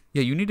like,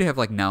 yeah, you need to have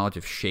like knowledge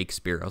of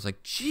Shakespeare. I was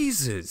like,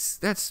 Jesus,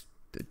 that's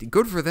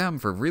good for them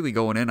for really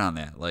going in on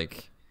that.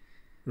 Like,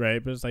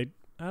 right, but it's like,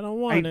 I don't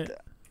want it.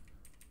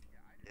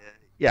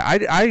 Yeah,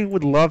 I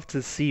would love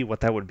to see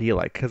what that would be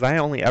like, because I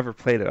only ever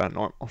played it on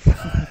normal.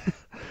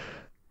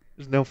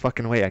 There's no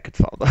fucking way I could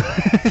solve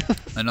that.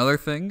 Another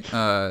thing,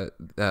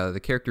 the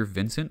character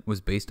Vincent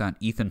was based on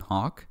Ethan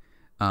Hawke,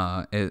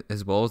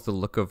 as well as the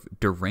look of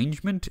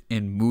derangement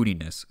and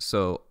moodiness.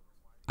 So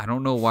I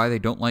don't know why they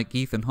don't like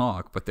Ethan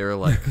Hawke, but they're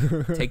like,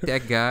 take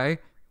that guy,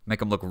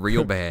 make him look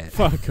real bad.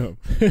 Fuck him.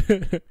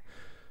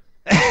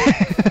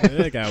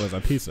 That guy was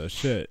a piece of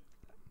shit,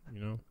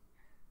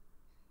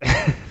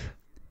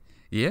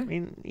 Yeah. I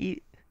mean,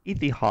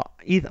 Ethan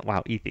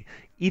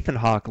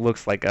Hawke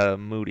looks like a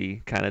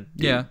moody kind of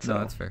dude. Yeah, so. No,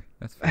 that's fair.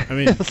 That's fair. I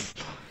mean,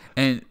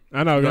 and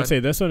I know, I was going to say,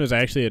 this one is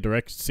actually a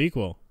direct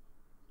sequel.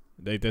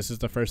 This is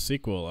the first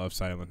sequel of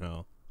Silent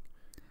Hill.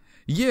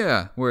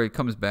 Yeah, where it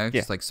comes back,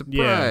 just like,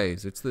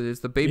 surprise, it's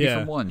the baby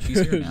from 1.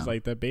 She's here now. It's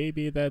like the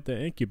baby that the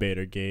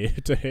incubator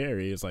gave to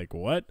Harry. Is like,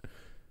 what?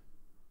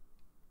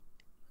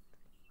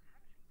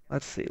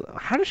 Let's see.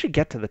 How does she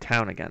get to the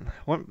town again?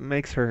 What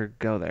makes her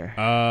go there?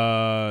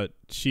 Or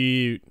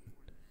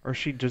is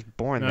she just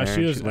born there?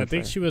 I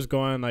think she was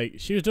going, like,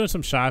 she was doing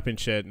some shopping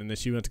shit, and then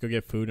she went to go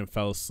get food and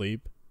fell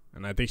asleep.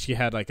 And I think she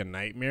had like a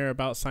nightmare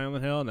about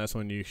Silent Hill, and that's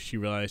when she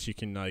realized she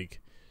can like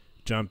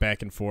jump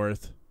back and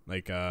forth,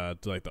 like to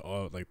like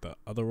the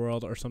other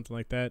world or something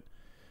like that.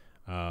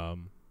 Yeah,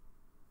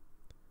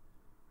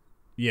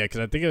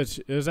 because I think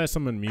it was at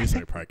some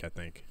amusement park, I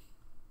think.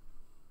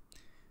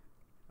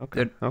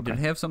 Okay. Did it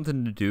have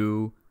something to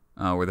do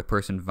where the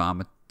person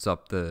vomits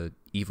up the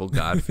evil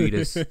god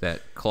fetus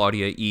that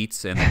Claudia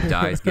eats and then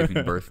dies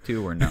giving birth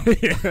to, or no?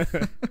 Yeah.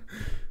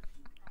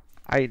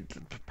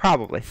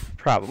 Probably.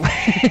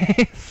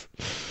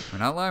 We're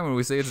not lying when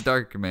we say it's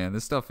dark, man.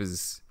 This stuff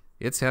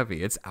it's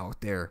heavy. It's out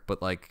there, but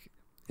like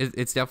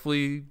it's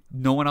definitely,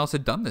 no one else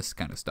had done this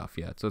kind of stuff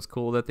yet. So it's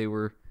cool that they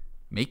were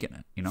making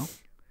it,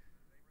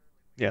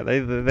 Yeah,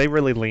 they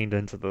really leaned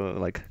into the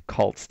like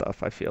cult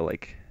stuff, I feel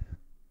like,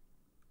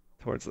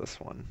 towards this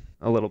one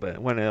a little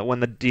bit when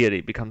the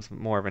deity becomes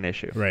more of an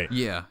issue. Right.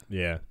 Yeah.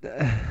 Yeah.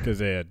 Because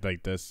they had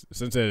like this,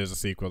 since it is a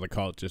sequel, the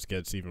cult just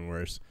gets even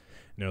worse.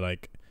 And they're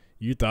like,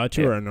 You thought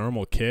you were a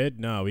normal kid?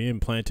 No, we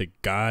implanted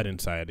God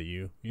inside of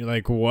you. You're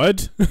like,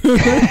 what?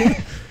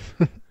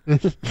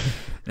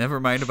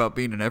 Never mind about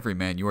being an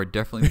everyman. You are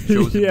definitely the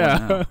chosen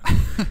one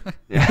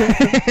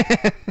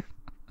now.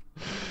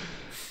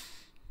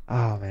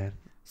 Oh, man.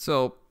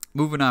 So,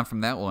 moving on from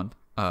that one,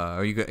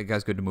 are you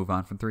guys good to move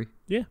on from 3?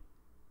 Yeah.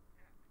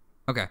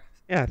 Okay.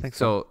 Yeah, I think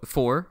so. So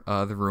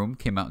 4, The Room,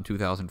 came out in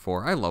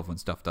 2004. I love when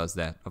stuff does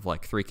that. Of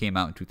like 3 came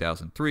out in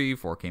 2003,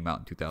 4 came out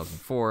in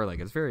 2004. Like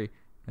it's very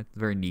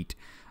neat.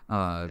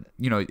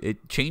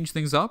 It changed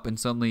things up, and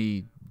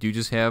suddenly you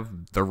just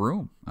have The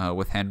Room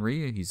with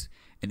Henry. He's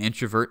an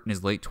introvert in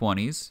his late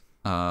 20s,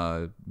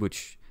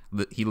 which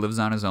he lives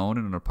on his own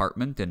in an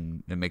apartment,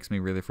 and it makes me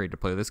really afraid to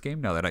play this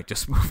game now that I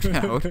just moved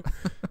out.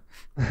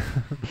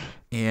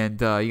 And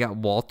you got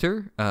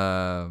Walter.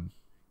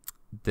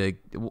 The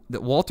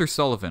Walter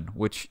Sullivan,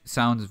 which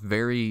sounds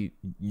very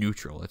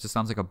neutral. It just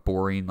sounds like a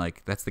boring,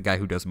 like, that's the guy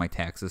who does my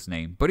taxes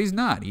name. But he's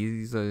not.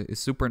 He's a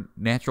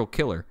supernatural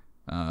killer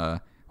who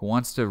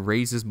wants to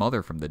raise his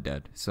mother from the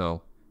dead.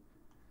 So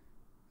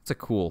it's a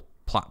cool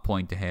plot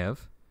point to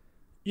have.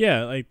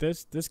 Yeah, like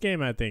this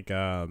game, I think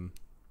I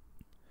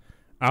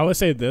would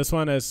say this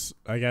one is,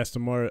 I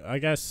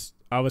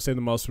would say the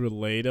most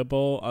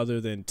relatable other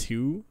than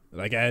 2,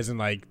 like as in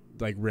like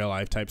real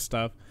life type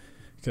stuff.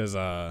 Because,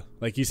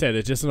 like you said,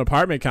 it's just an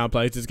apartment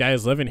complex. This guy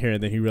is living here,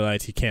 and then he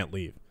realized he can't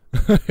leave.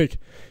 Like,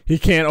 he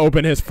can't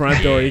open his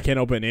front door. He can't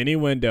open any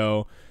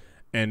window.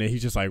 And then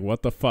he's just like,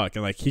 what the fuck?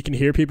 And, like, he can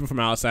hear people from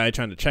outside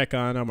trying to check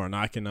on him or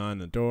knocking on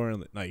the door.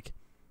 And, like,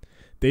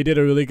 they did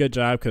a really good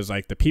job because,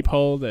 like, the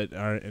peephole that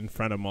are in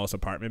front of most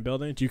apartment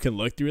buildings, you can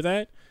look through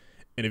that.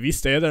 And if you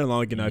stay there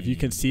long enough, you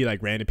can see,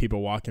 like, random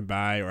people walking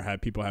by or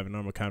have people having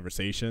normal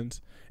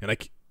conversations. And,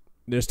 like,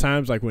 there's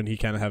times like when he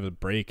kind of have a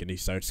break and he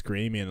starts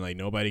screaming and like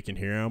nobody can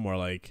hear him, or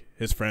like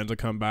his friends will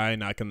come by,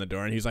 knock on the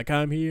door, and he's like,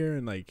 I'm here,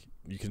 and like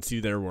you can see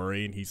they're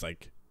worrying. He's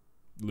like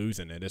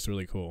losing it. It's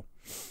really cool.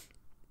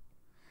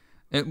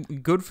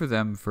 Good for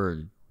them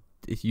for,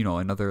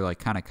 another like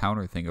kind of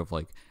counter thing of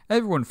like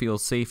everyone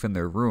feels safe in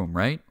their room,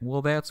 right?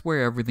 Well, that's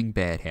where everything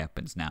bad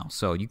happens now.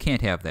 So you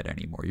can't have that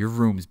anymore. Your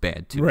room's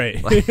bad too.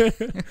 Right. Like,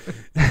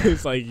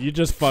 it's like you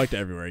just fucked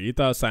everywhere. You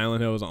thought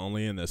Silent Hill was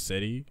only in the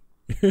city.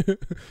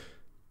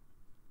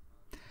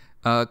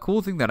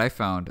 Cool thing that I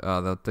found,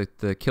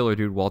 the killer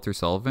dude Walter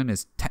Sullivan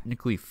is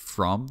technically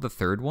from the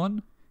 3rd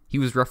one. He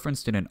was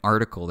referenced in an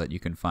article that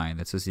you can find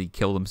that says he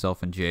killed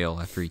himself in jail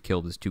after he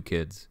killed his 2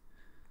 kids.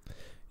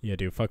 Yeah,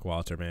 dude, fuck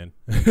Walter, man.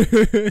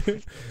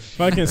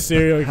 Fucking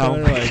serial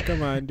killer, like,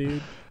 come on,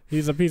 dude.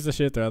 He's a piece of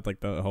shit throughout like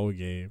the whole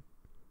game.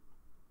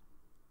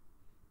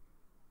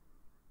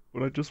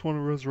 But I just want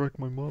to resurrect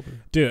my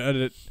mother.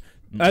 Dude,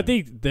 I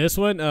think this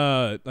one,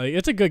 like,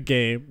 it's a good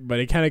game, but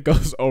it kind of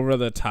goes over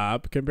the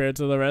top compared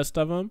to the rest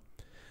of them.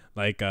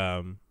 Like,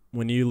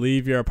 when you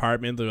leave your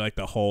apartment, there's like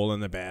the hole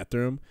in the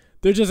bathroom.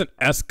 There's just an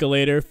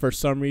escalator for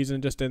some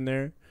reason just in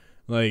there.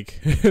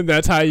 Like,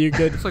 that's how you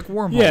get. It's like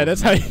wormholes. Yeah,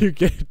 that's how you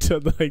get to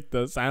like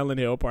the Silent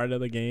Hill part of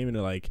the game,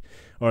 and like,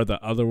 or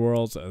the other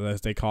worlds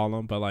as they call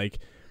them. But like,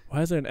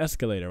 why is there an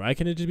escalator? Why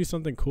can't it just be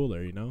something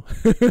cooler?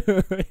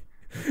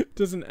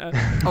 Doesn't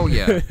oh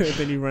yeah.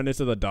 Then you run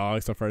into the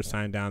dogs the first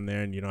time down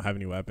there and you don't have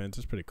any weapons.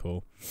 It's pretty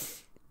cool,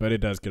 but it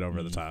does get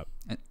over the top.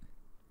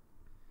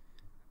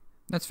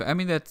 That's fair. I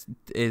mean, that's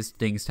as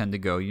things tend to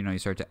go. You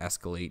start to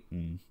escalate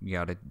and you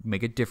gotta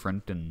make it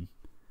different, and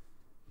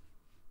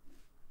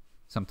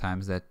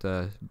sometimes that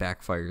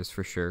backfires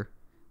for sure.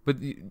 But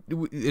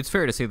it's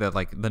fair to say that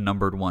like the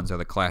numbered ones are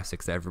the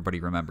classics that everybody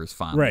remembers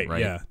fondly,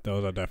 right? Yeah,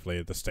 those are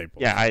definitely the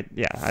staples. Yeah,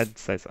 I'd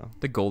say so.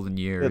 The golden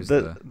years.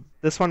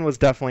 This one was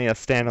definitely a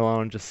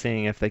standalone, just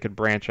seeing if they could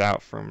branch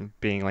out from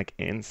being like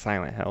in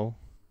Silent Hill,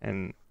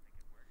 and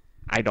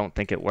I don't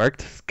think it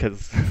worked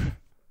because.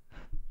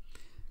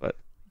 But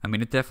I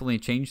mean, it definitely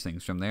changed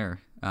things from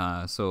there.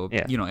 So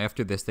yeah.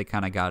 After this, they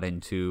kind of got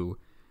into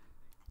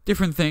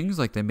different things,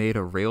 like they made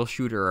a rail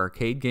shooter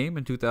arcade game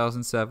in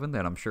 2007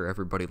 that I'm sure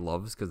everybody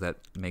loves because that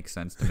makes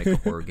sense to make a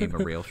horror game a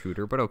rail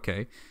shooter, but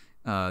okay.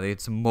 They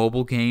had some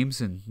mobile games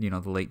in the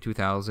late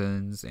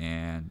 2000s,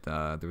 and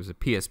there was a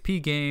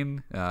PSP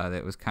game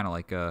that was kind of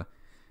like a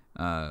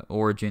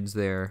Origins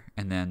there,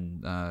 and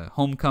then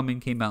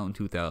Homecoming came out in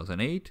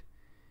 2008.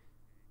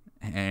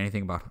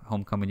 Anything about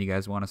Homecoming you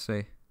guys want to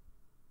say?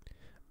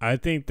 I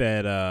think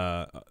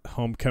that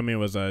Homecoming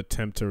was an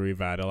attempt to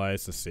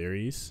revitalize the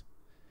series,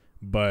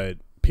 but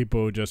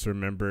people just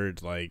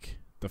remembered like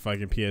the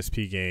fucking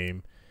PSP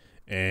game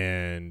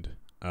and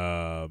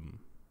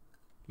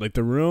like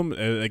The Room.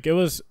 Like it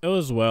was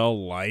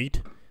well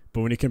liked, but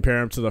when you compare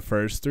them to the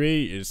first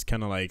 3, it's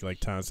kind of like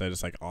Tom said,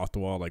 it's like off the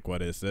wall. Like,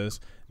 what is this?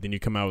 Then you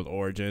come out with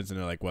Origins, and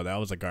they're like, well, that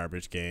was a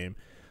garbage game.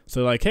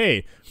 So like,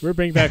 hey, we're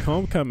bringing back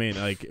Homecoming.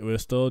 Like we'll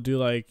still do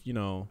like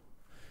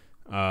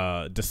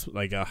just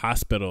like a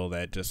hospital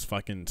that just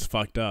fucking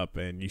fucked up,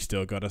 and you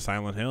still go to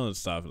Silent Hill and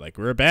stuff. Like,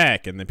 we're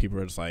back, and then people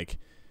are just like,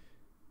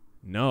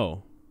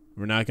 no,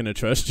 we're not gonna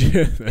trust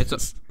you.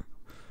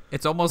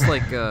 It's almost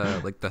like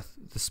the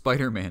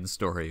Spider-Man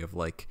story of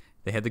like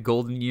they had the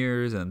golden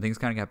years, and things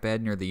kind of got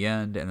bad near the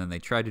end, and then they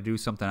tried to do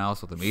something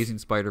else with Amazing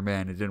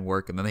Spider-Man. It didn't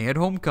work, and then they had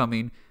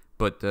Homecoming,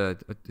 but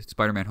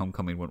Spider-Man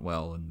Homecoming went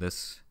well, and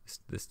this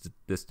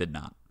did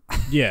not.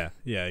 Yeah,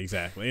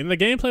 exactly. And the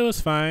gameplay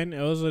was fine.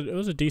 It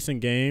was a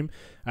decent game.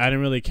 I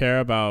didn't really care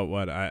about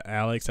what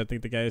Alex, I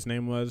think the guy's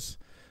name was.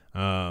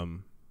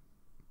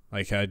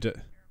 Like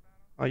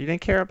Oh, you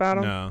didn't care about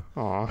him? No.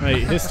 Aw.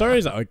 Like, his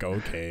story's like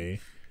okay.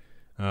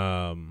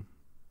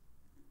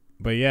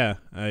 But yeah,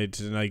 I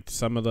just, like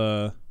some of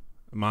the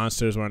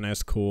monsters weren't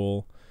as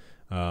cool.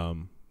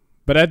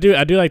 But I do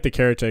like the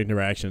character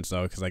interactions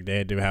though, because like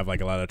they do have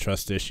like a lot of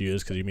trust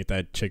issues, because you meet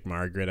that chick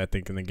Margaret, I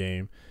think, in the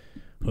game,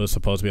 who's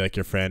supposed to be like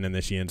your friend, and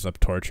then she ends up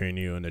torturing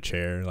you in a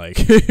chair. Like,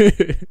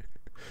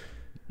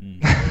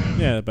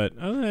 yeah, but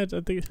I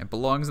think It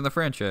belongs in the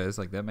franchise.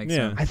 Like, that makes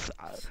sense.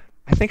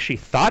 I think she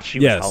thought she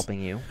was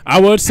helping you.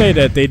 I would say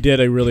that they did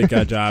a really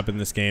good job in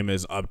this game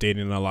is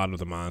updating a lot of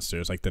the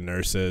monsters, like the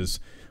nurses.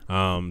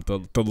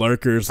 The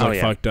lurkers look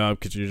fucked up,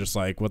 because you're just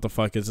like, what the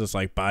fuck is this,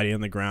 like, body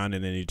on the ground,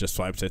 and then he just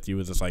swipes at you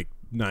with this like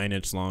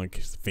 9-inch long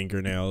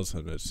fingernails,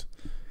 and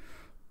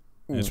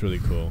it's really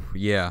cool.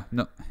 Yeah,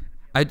 no,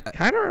 I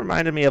kind of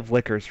reminded me of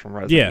Lickers from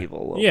Resident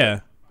Evil.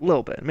 A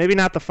little bit. Maybe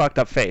not the fucked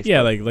up face.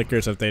 Yeah, like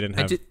Lickers if they didn't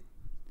have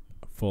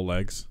full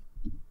legs.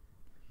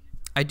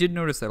 I did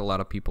notice that a lot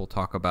of people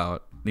talk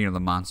about, you know, the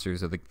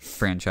monsters of the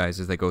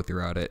franchises they go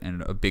throughout it,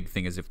 and a big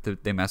thing is if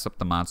they mess up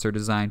the monster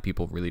design,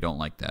 people really don't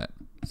like that.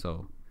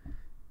 So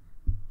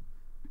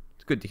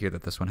it's good to hear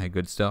that this one had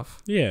good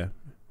stuff. Yeah.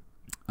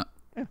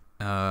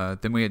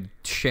 Then we had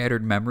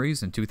Shattered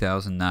Memories in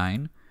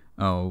 2009,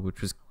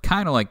 which was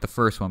kind of like the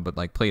first one, but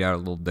like played out a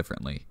little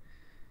differently.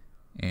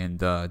 And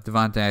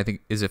Devante, I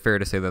think, is it fair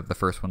to say that the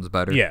first one's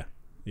better? Yeah.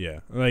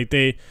 Like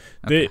they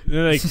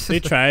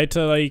tried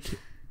to like.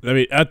 I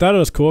mean, I thought it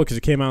was cool because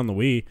it came out on the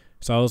Wii,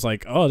 so I was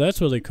like, "Oh,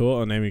 that's really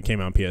cool." And then it came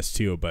out on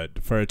PS2.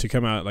 But for it to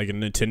come out like a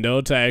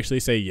Nintendo to actually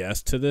say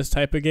yes to this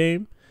type of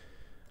game,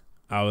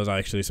 I was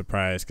actually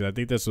surprised, because I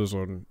think this was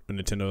when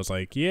Nintendo was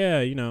like, "Yeah,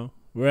 you know,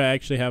 we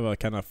actually have a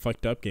kind of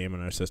fucked up game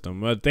in our system."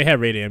 But they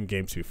had rated M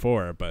games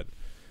before, but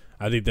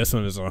I think this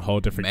one is a whole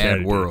different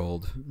Mad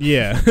world.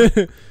 Yeah.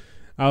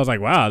 I was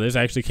like, wow, this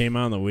actually came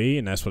out on the Wii,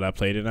 and that's what I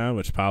played it on,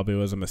 which probably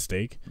was a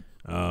mistake.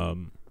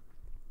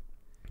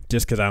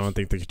 Just because I don't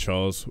think the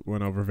controls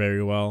went over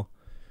very well.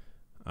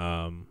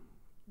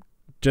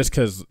 Just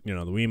because, you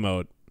know, the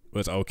Wiimote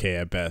was okay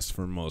at best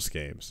for most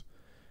games.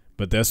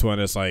 But this one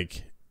is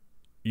like,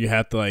 you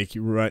have to like,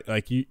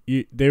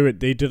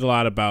 they did a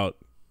lot about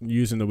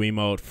using the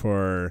Wiimote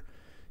for,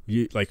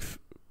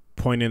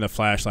 pointing the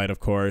flashlight, of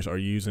course, or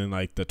using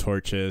like the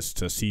torches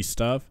to see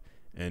stuff.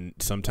 And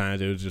sometimes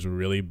it was just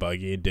really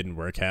buggy and didn't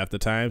work half the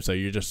time. So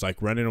you're just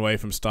like running away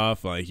from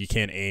stuff. Like you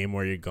can't aim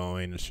where you're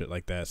going and shit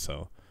like that.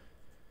 So,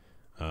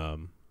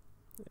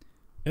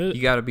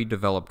 you got to be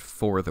developed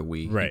for the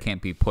Wii. Right. You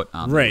can't be put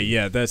on. Right. The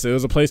Wii. Yeah. It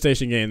was a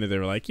PlayStation game that they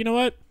were like, you know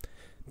what?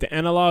 The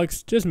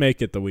analogs, just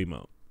make it the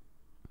Wiimote.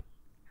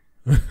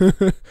 I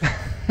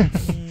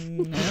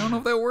don't know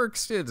if that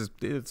works.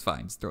 It's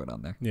fine. Just throw it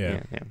on there.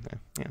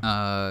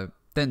 Yeah.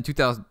 Then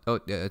 2000. Oh,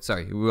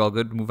 sorry. We all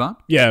good to move on?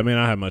 Yeah. I mean,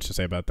 I don't have much to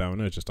say about that one.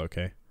 It was just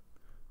okay.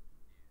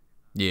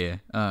 Yeah.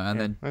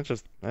 Then that's a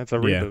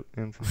reboot.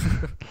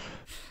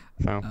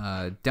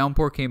 So.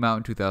 Downpour came out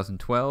in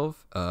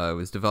 2012. It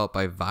was developed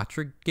by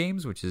Vatra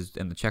Games, which is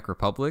in the Czech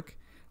Republic.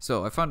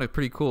 So I found a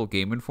pretty cool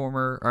Game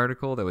Informer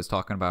article that was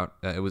talking about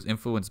it was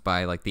influenced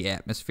by like the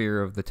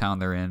atmosphere of the town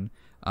they're in.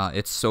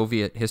 It's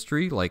Soviet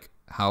history, like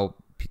how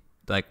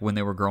like when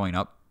they were growing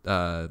up,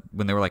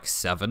 when they were like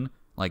 7,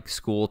 like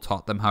school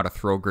taught them how to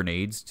throw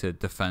grenades to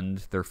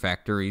defend their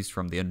factories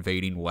from the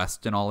invading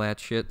West and all that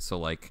shit. So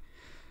like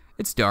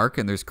it's dark,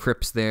 and there's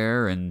crypts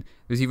there, and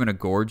there's even a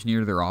gorge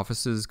near their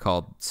offices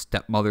called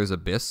Stepmother's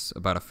Abyss,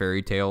 about a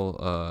fairy tale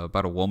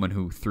about a woman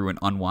who threw an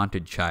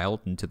unwanted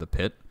child into the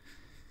pit.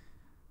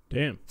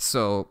 Damn.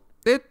 So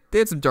they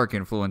had some dark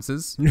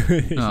influences.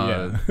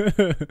 Yeah.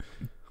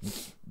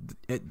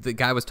 The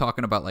guy was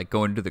talking about like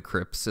going to the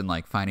crypts and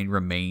like finding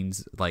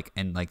remains, like,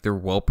 and like they're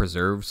well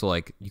preserved, so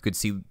like you could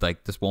see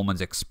like this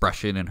woman's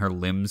expression and her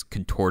limbs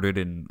contorted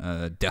in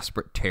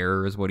desperate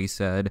terror, is what he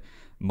said.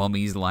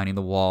 Mummies lining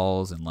the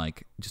walls, and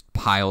like just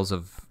piles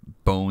of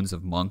bones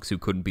of monks who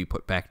couldn't be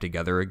put back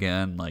together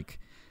again. Like,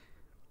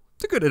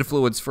 it's a good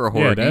influence for a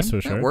horror game. That's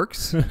for sure. That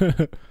works.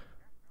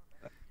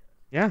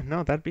 Yeah,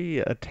 no, that'd be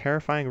a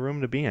terrifying room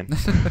to be in.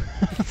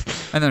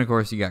 And then of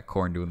course you got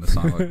Korn doing the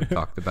song like we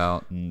talked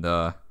about,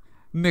 and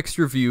mixed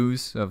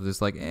reviews of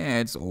this, like,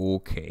 it's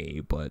okay,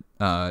 but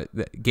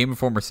the Game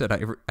Informer said,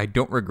 I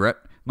don't regret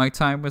my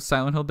time with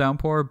Silent Hill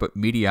Downpour, but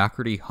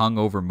mediocrity hung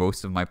over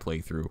most of my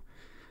playthrough.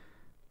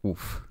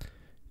 Oof.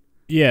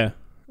 Yeah,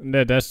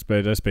 that's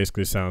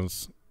basically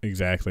sounds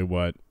exactly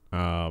what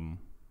I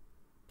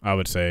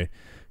would say,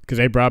 because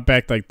they brought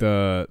back like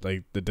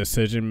the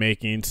decision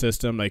making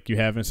system like you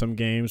have in some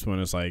games, when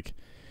it's like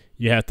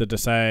you have to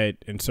decide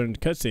in certain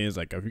cutscenes,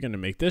 like, if you're going to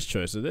make this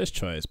choice or this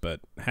choice, but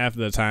half of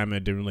the time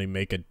it didn't really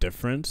make a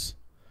difference.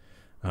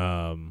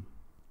 And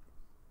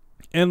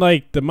And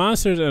like the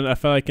monsters, and I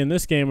felt like in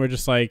this game were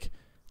just like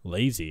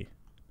lazy.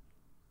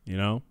 You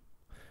know,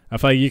 I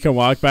feel like you can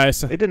walk by.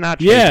 They did not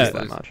change it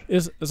that much.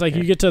 It's like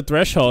you get to a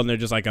threshold and they're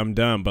just like, I'm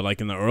done. But like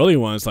in the early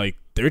ones, like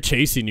they're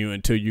chasing you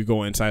until you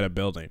go inside a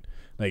building.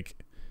 Like,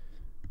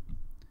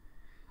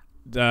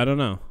 I don't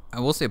know. I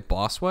will say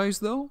boss-wise,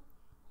 though.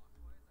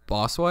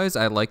 Boss-wise,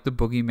 I like the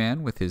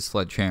boogeyman with his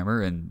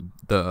sledgehammer and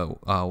the,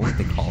 what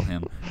do they call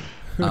him?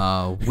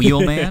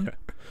 Wheelman.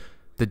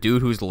 The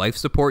dude whose life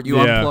support you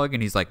unplug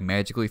and he's like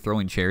magically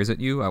throwing chairs at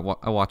you.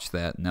 I watched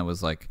that and I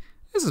was like,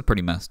 this is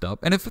pretty messed up.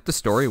 And it fit the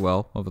story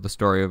well, over the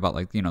story about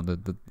like, you know,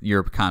 the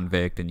you're a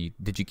convict and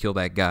did you kill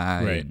that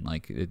guy and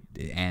like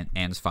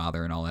Anne's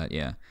father and all that.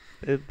 Yeah.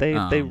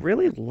 They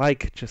really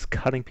like just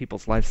cutting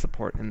people's life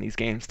support in these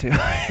games too.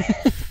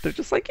 They're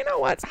just like, you know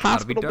what,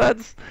 hospital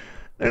beds,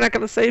 they're not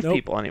going to save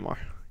people anymore.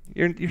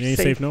 You're you ain't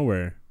safe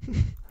nowhere.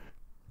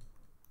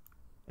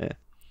 Yeah.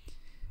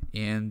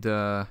 And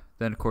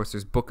then of course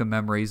there's Book of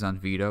Memories on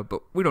Vita,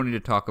 but we don't need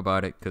to talk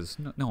about it because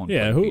no one.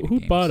 Yeah,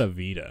 who bought a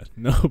Vita?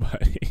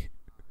 Nobody.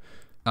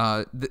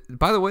 By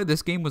the way,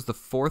 this game was the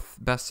 4th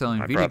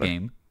best-selling Vita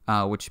game,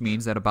 which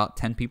means that about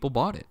 10 people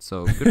bought it.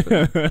 So good for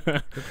them.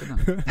 Good for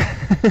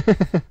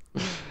them.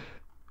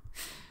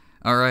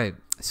 All right.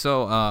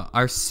 So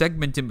our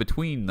segment in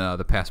between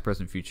the past,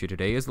 present, future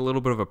today is a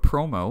little bit of a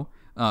promo.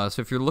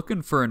 So if you're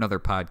looking for another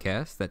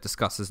podcast that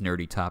discusses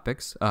nerdy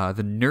topics,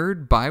 the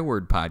Nerd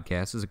Byword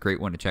podcast is a great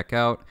one to check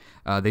out.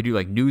 They do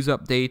like news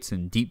updates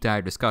and deep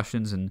dive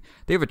discussions, and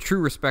they have a true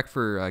respect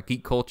for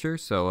geek culture.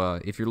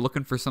 So if you're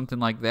looking for something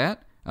like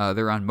that,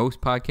 they're on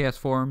most podcast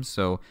forums.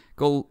 So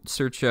go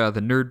search the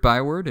Nerd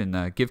Byword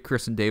and give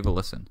Chris and Dave a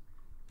listen.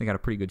 They got a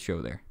pretty good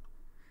show there.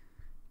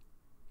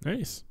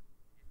 Nice.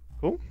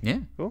 Cool. Yeah.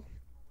 Cool.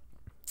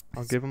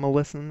 I'll give them a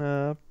listen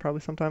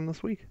probably sometime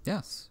this week.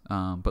 Yes,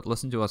 but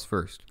listen to us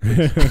first.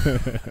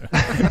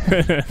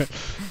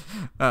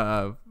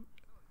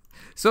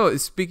 So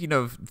speaking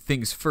of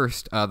things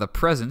first, the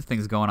present,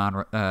 things going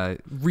on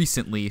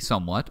recently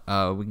somewhat.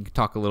 We can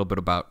talk a little bit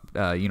about,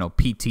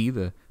 PT,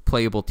 the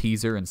playable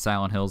teaser, and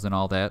Silent Hills and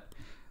all that.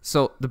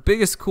 So the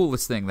biggest,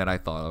 coolest thing that I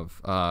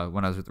thought of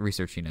when I was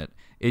researching it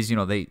is,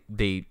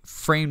 they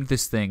framed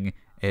this thing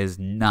as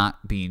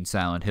not being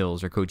Silent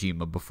Hills or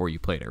Kojima before you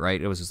played it,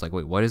 right? It was just like,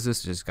 wait, what is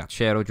this? It just got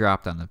shadow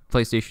dropped on the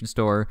PlayStation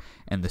Store,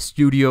 and the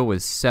studio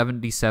was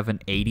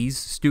 7780's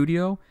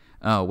studio,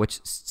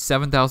 which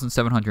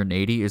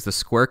 7,780 is the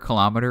square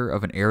kilometer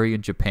of an area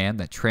in Japan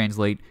that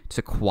translate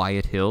to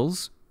quiet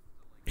hills.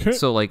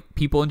 So, like,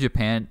 people in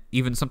Japan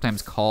even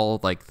sometimes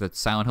call, like, the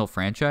Silent Hill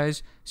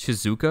franchise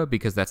Shizuka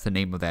because that's the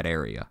name of that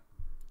area.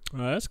 Oh,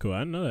 that's cool. I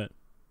didn't know that.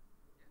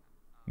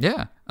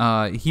 Yeah.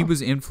 He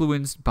was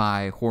influenced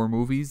by horror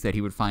movies that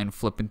he would find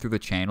flipping through the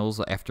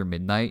channels after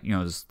midnight,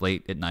 just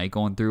late at night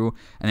going through,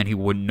 and then he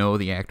wouldn't know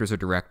the actors or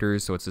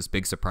directors, so it's this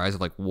big surprise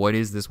of, like, what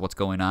is this? What's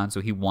going on? So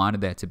he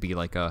wanted that to be,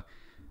 like,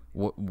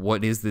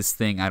 what is this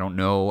thing? I don't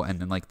know. And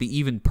then, like, they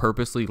even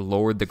purposely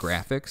lowered the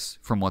graphics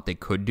from what they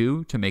could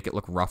do to make it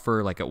look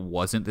rougher, like it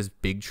wasn't this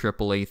big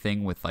AAA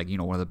thing with, like,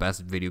 one of the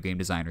best video game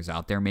designers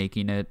out there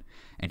making it,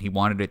 and he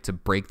wanted it to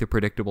break the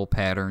predictable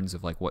patterns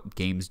of, like, what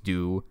games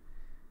do.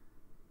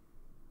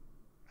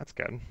 That's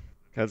good,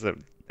 because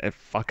it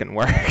fucking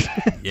worked.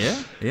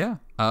 Yeah.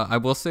 I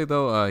will say,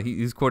 though,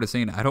 he's quoted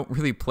saying, I don't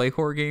really play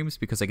horror games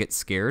because I get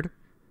scared.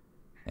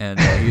 And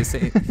he was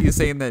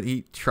saying that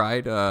he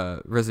tried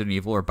Resident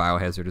Evil, or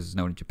Biohazard as it's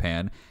known in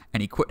Japan,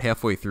 and he quit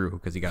halfway through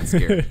because he got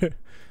scared.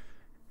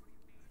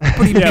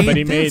 But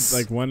he made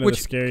like one of the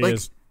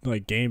scariest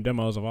like game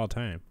demos of all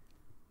time.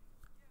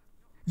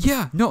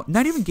 Yeah, no,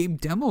 not even game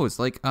demos.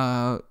 Like,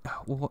 there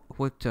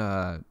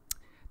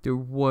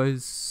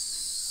was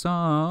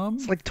some.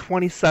 It's like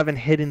 27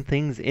 hidden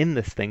things in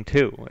this thing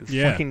too. It's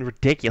fucking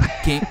ridiculous.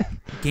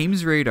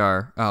 Games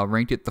Radar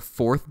ranked it the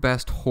 4th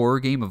best horror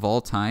game of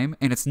all time,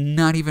 and it's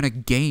not even a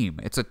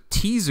game. It's a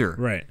teaser.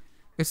 Right.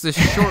 It's this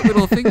short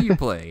little thing you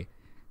play.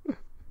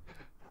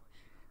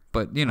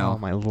 But, oh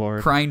my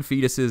Lord. Crying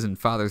fetuses and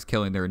fathers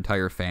killing their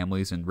entire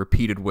families and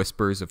repeated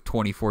whispers of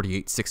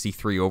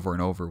 2048-63 over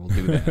and over will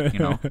do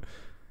that,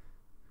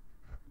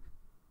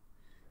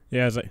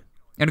 Yeah, it's like...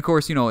 And, of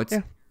course, it's...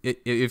 Yeah.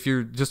 If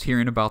you're just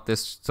hearing about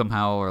this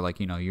somehow, or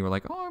like, you were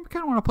like, oh, I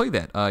kind of want to play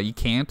that. You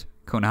can't.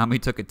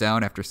 Konami took it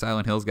down after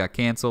Silent Hills got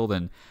canceled,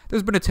 and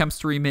there's been attempts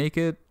to remake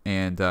it,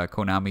 and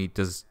Konami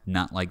does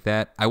not like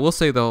that. I will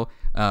say, though,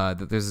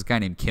 that there's this guy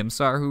named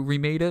Kimsar who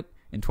remade it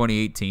in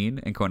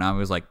 2018, and Konami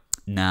was like,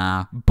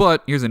 nah,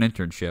 but here's an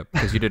internship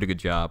because you did a good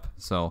job.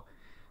 So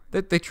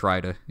they try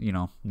to,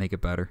 make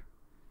it better.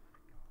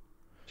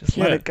 Just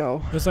let it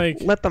go. It's like,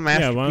 let the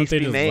masterpiece why don't they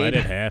be just made? let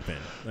it happen?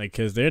 Like,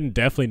 because they're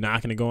definitely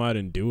not going to go out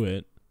and do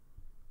it.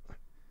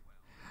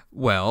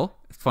 Well,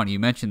 funny you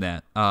mentioned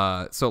that.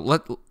 No.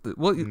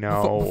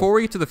 Before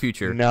we get to the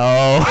future,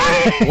 no.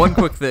 One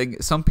quick thing.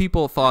 Some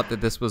people thought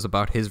that this was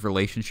about his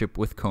relationship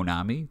with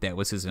Konami. That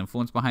was his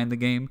influence behind the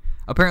game.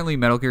 Apparently,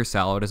 Metal Gear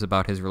Solid is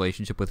about his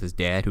relationship with his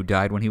dad, who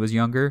died when he was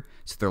younger.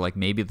 So they're like,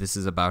 maybe this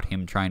is about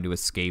him trying to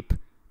escape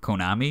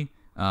Konami.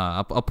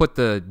 I'll put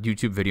the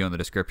YouTube video in the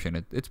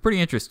description. It's pretty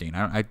interesting.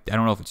 I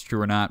don't know if it's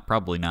true or not.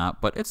 Probably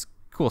not, but it's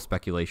cool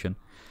speculation.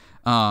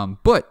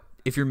 But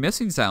if you're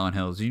missing Silent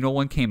Hills, you know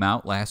one came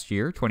out last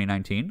year,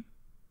 2019.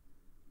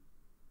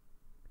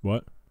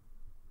 What?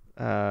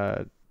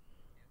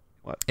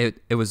 What?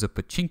 It was a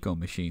pachinko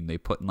machine they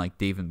put in like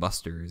Dave and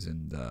Buster's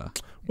and.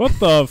 What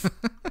the?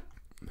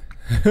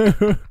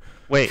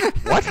 Wait,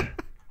 what?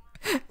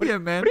 Yeah,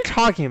 man. What are you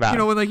talking about? You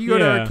know when like you go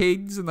to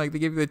arcades and like they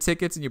give you the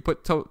tickets and you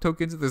put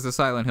tokens. There's a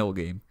Silent Hill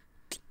game.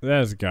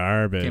 That's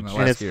garbage. Came out And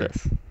last it's year.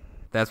 this.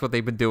 That's what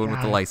they've been doing with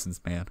the God.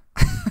 license, man.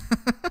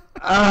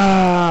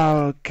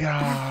 Oh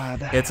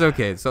God. It's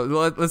okay. So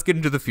let's get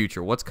into the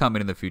future. What's coming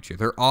in the future?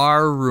 There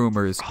are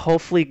rumors.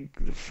 Hopefully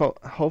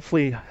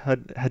Hideo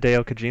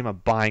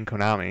Kojima buying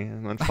Konami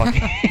and then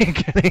fucking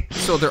kidding.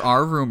 So there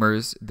are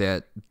rumors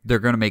that they're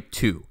going to make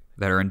 2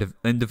 that are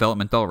in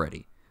development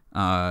already.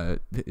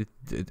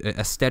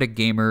 Aesthetic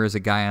Gamer is a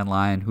guy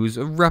online who's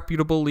a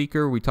reputable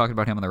leaker. We talked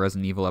about him on the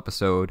Resident Evil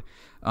episode.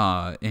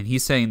 And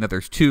he's saying that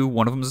there's 2.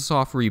 One of them is a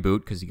soft reboot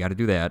because you got to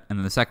do that. And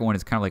then the second one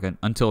is kind of like an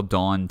Until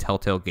Dawn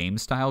Telltale Game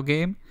style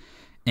game.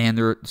 And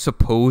they're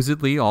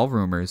supposedly, all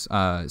rumors,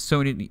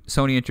 Sony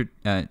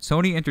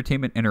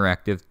Entertainment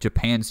Interactive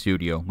Japan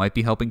Studio might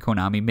be helping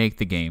Konami make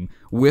the game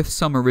with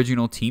some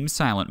original Team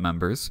Silent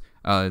members.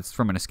 It's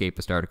from an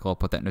Escapist article. I'll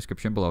put that in the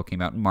description below. It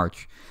came out in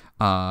March.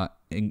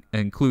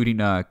 Including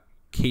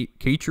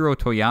Keiichiro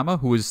Toyama,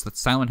 who is the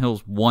Silent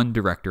Hills 1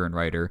 director and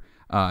writer,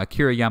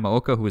 Akira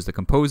Yamaoka, who is the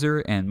composer,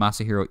 and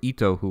Masahiro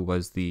Ito, who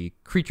was the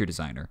creature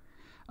designer.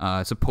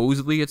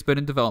 Supposedly, it's been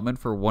in development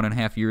for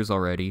 1.5 years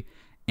already,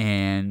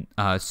 and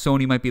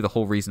Sony might be the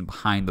whole reason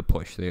behind the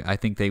push. I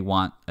think they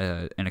want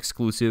an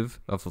exclusive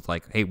of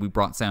like, hey, we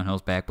brought Silent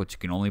Hills back, but you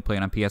can only play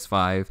it on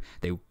PS5.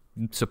 They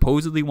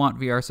supposedly want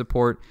VR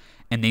support,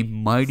 and they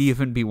might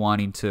even be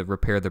wanting to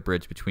repair the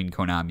bridge between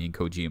Konami and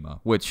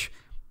Kojima, which,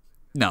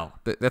 no,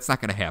 that's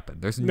not going to happen.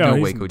 There's no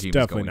way Kojima's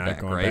definitely going not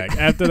back, going right? back.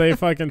 After they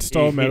fucking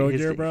stole Metal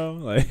Gear, bro.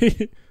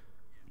 Like,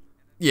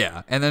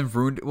 yeah, and then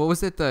ruined, what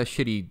was it, the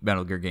shitty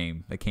Metal Gear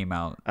game that came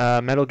out?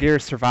 Metal Gear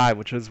Survive,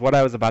 which is what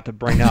I was about to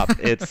bring up.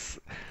 It's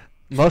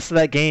most of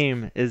that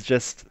game is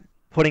just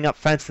putting up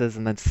fences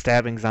and then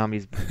stabbing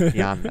zombies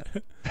beyond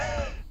it.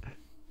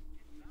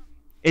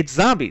 It's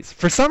zombies.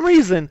 For some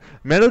reason,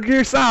 Metal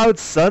Gear Solid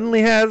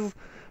suddenly has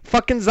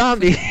fucking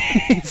zombies.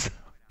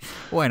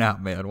 Why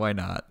not, man? Why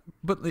not?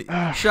 But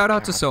shout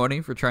out to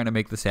Sony for trying to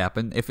make this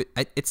happen. If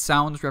it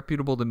sounds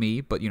reputable to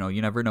me, but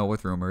you never know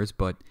with rumors.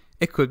 But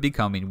it could be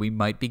coming. We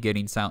might be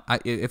getting sound.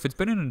 If it's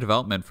been in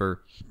development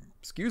for,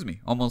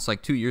 almost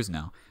like 2 years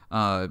now.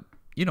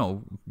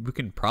 We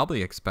can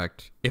probably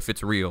expect, if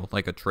it's real,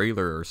 like a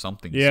trailer or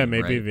something. yeah, soon,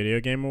 maybe right? Video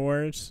Game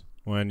Awards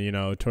when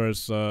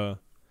towards the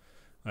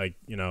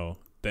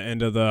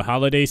end of the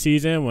holiday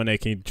season when they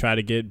can try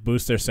to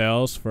boost their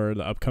sales for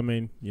the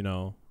upcoming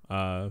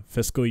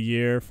fiscal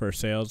year for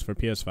sales for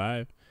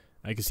PS5.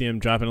 I can see them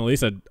dropping at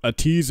least a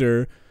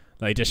teaser,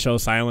 like just show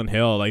Silent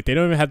Hill. Like they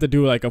don't even have to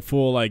do like a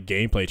full like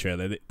gameplay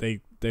trailer.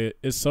 They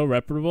it's so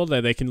reputable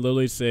that they can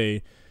literally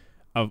say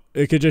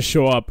it could just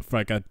show up for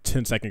like a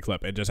 10-second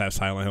clip and just have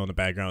Silent Hill in the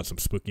background, some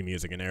spooky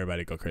music, and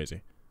everybody go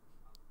crazy.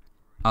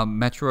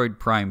 Metroid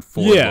Prime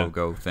 4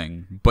 logo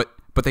thing, but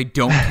they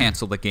don't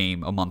cancel the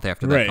game a month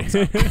after that comes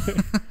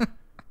out.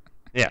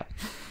 Yeah.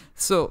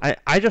 So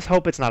I just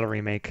hope it's not a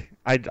remake.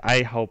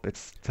 I hope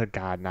it's to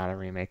God not a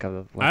remake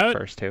of the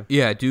first 2.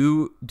 yeah,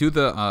 do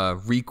the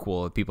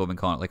requel. People have been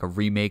calling it, like a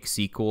remake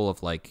sequel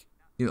of like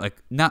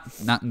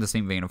not in the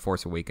same vein of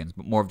Force Awakens,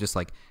 but more of just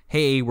like,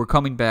 hey, we're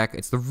coming back.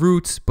 It's the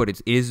roots, but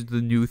it is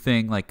the new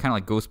thing. Like kind of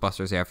like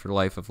Ghostbusters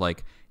Afterlife of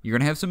like you're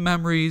gonna have some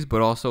memories,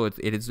 but also it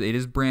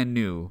is brand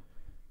new.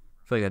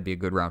 I feel like that'd be a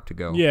good route to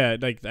go. Yeah,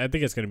 like I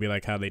think it's gonna be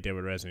like how they did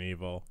with Resident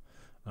Evil,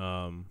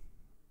 when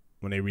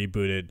they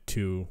rebooted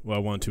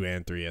 1, 2,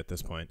 and 3 at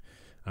this point.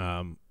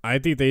 I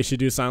think they should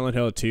do Silent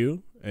Hill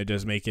 2 and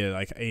just make it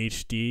like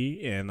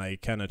HD and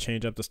like kind of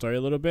change up the story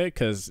a little bit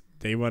because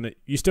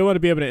you still want to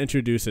be able to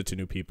introduce it to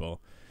new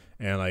people,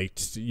 and like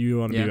you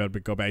want to be able to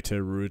go back to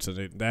the roots.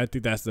 And I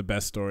think that's the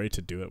best story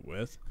to do it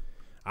with.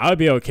 I would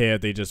be okay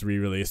if they just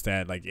re-released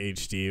that like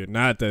HD,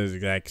 not the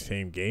exact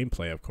same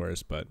gameplay, of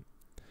course, but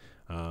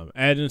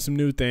add in some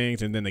new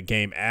things, and then the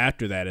game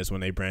after that is when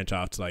they branch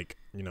off to like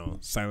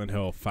Silent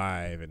Hill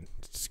 5 and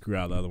screw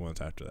out the other ones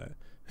after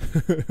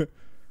that.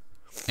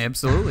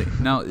 Absolutely.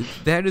 Now,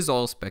 that is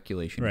all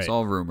speculation. It's Right.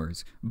 all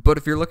rumors. But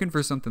if you're looking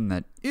for something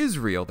that is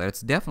real,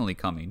 that's definitely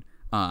coming,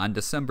 on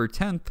December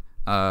 10th,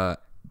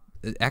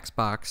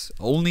 Xbox,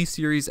 only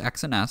Series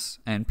X and S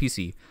and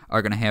PC,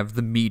 are going to have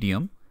The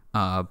Medium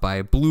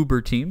by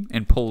Bloober Team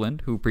in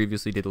Poland, who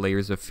previously did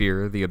Layers of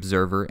Fear, The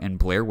Observer, and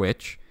Blair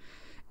Witch.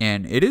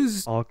 And it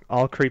is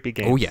all creepy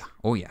games. Oh yeah,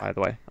 oh yeah. By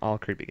the way, all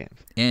creepy games.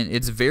 And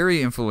it's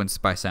very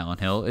influenced by Silent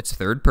Hill. It's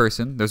third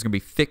person. There's going to be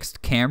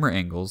fixed camera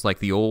angles like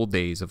the old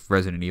days of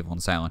Resident Evil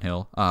and Silent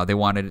Hill. They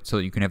wanted it so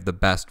you can have the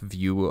best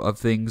view of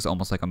things,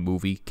 almost like a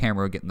movie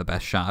camera getting the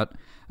best shot.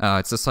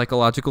 It's a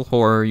psychological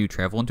horror. You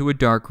travel into a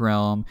dark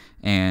realm,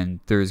 and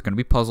there's going to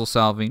be puzzle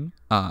solving.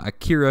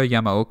 Akira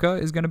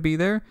Yamaoka is going to be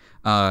there.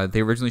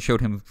 They originally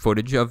showed him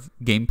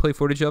gameplay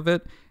footage of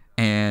it,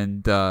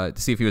 and to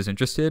see if he was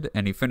interested,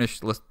 and he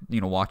finished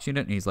watching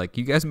it, and he's like,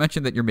 you guys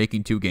mentioned that you're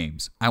making 2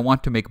 games. I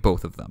want to make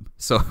both of them.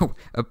 So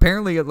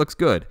apparently it looks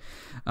good.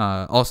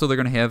 Also, they're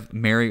going to have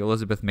Mary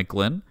Elizabeth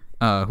McGlynn,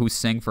 who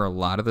sang for a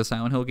lot of the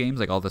Silent Hill games,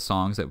 like all the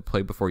songs that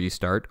play before you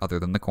start, other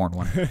than the Korn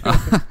one.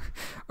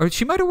 Or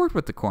she might have worked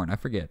with the Korn, I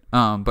forget.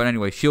 But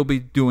anyway, she'll be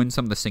doing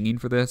some of the singing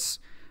for this.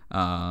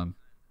 And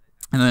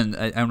then,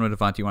 I don't know,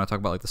 Devante, you want to talk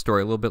about like the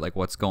story a little bit, like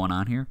what's going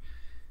on here?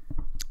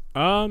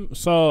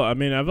 So I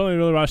mean, I've only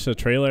really watched the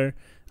trailer.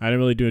 I didn't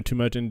really do too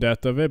much in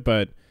depth of it,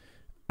 but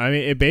I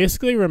mean, it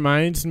basically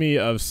reminds me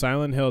of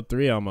Silent Hill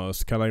 3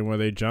 almost, kind of like where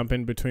they jump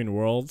in between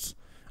worlds,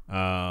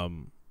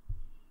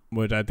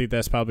 which I think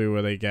that's probably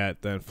where they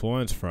got the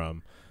influence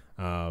from.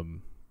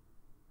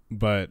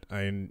 But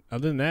other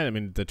than that, I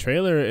mean, the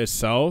trailer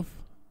itself,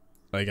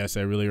 like I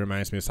said, really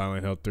reminds me of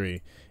Silent Hill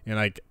 3. And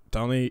like the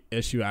only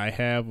issue I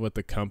have with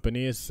the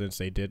company is since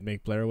they did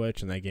make Blair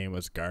Witch and that game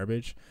was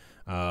garbage.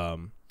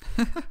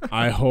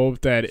 I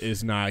hope that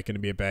is not going to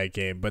be a bad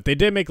game, but they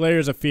did make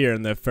Layers of Fear,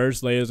 and the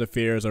first Layers of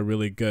Fear is a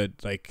really good,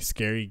 like,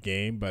 scary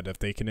game. But if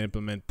they can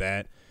implement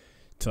that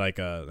to like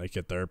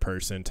a third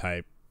person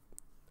type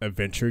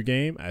adventure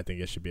game, I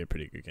think it should be a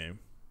pretty good game.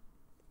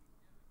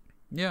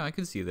 Yeah, I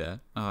can see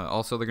that.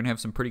 Also, they're going to have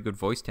some pretty good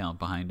voice talent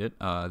behind it.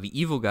 The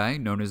evil guy,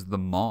 known as the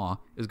Maw,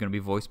 is going to be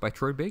voiced by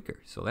Troy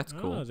Baker, so that's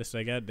cool. Oh,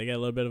 they got a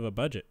little bit of a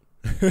budget.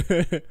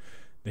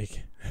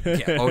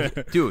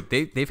 Dude,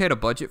 they've had a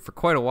budget for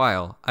quite a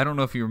while. I don't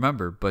know if you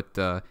remember, but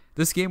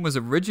this game was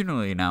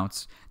originally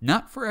announced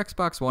not for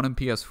Xbox One and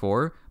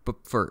PS4,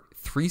 but for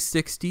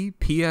 360,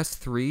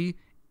 PS3,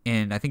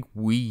 and I think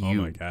Wii U. Oh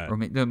my God.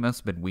 Or it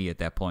must have been Wii at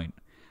that point.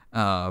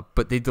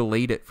 But they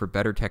delayed it for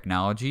better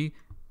technology,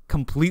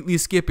 completely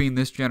skipping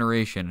this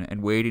generation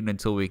and waiting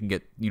until we can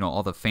get,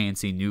 all the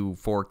fancy new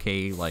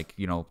 4K, like,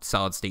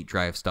 solid state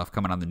drive stuff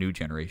coming on the new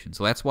generation.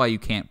 So that's why you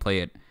can't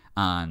play it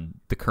on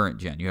the current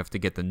gen. You have to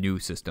get the new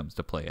systems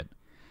to play it.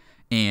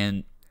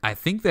 And I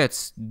think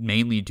that's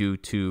mainly due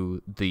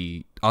to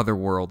the other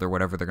world or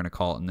whatever they're going to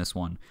call it in this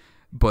one.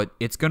 But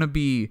it's going to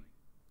be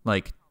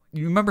like,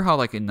 you remember how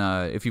like in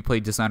if you play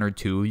Dishonored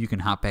 2, you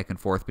can hop back and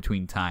forth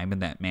between time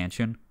and that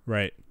mansion?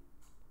 Right.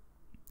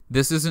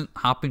 This isn't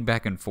hopping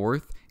back and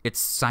forth. It's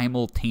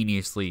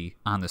simultaneously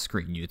on the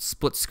screen. It's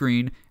split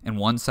screen, and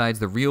one side's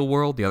the real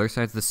world, the other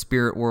side's the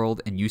spirit world,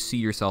 and you see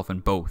yourself in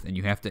both, and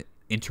you have to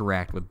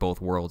interact with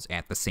both worlds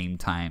at the same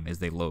time as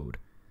they load.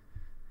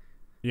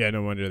 Yeah,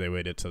 no wonder they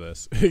waited to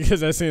this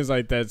because that seems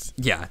like that's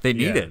they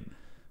need it.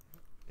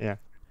 Yeah.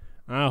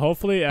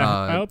 Hopefully,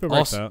 I hope it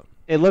works out.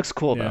 It looks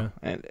cool though,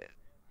 and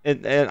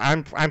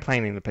I'm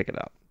planning to pick it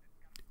up.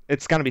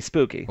 It's gonna be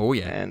spooky. Oh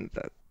yeah.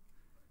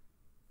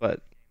 But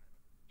it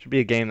should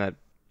be a game that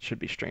should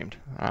be streamed,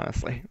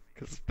 honestly,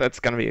 because that's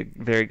gonna be a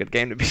very good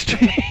game to be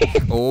streamed.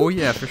 Oh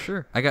yeah, for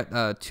sure. I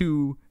got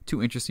two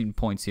interesting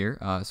points here.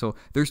 So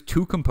there's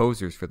 2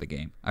 composers for the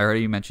game. I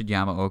already mentioned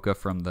Yamaoka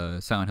from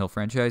the Silent Hill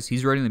franchise.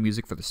 He's writing the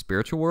music for the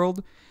spiritual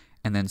world,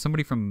 and then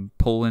somebody from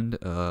Poland,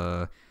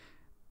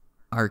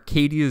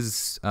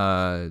 Arkadiusz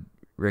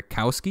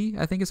Rakowski,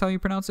 I think is how you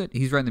pronounce it.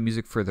 He's writing the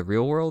music for the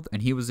real world,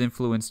 and he was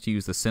influenced to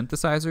use the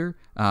synthesizer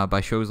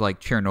by shows like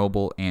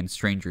Chernobyl and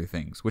Stranger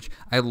Things, which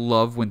I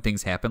love when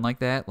things happen like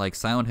that. Like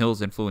Silent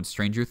Hill's influenced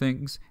Stranger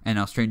Things, and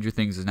now Stranger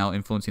Things is now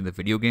influencing the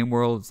video game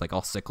world. It's like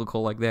all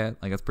cyclical like that.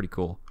 Like that's pretty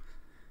cool.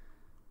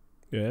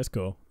 Yeah, that's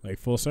cool. Like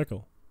full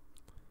circle.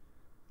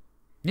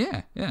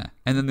 Yeah.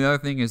 And then the other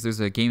thing is there's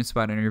a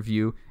GameSpot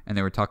interview, and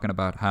they were talking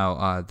about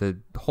how the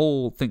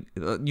whole thing,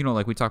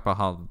 like we talked about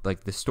how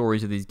like the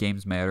stories of these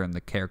games matter and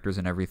the characters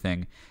and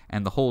everything,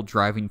 and the whole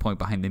driving point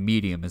behind the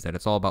medium is that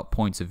it's all about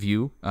points of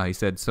view. He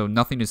said, so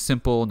nothing is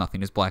simple,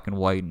 nothing is black and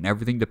white, and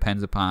everything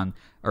depends upon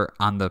or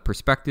on the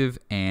perspective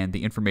and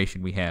the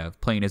information we have.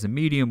 Playing as a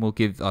medium will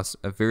give us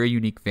a very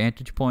unique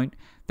vantage point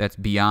that's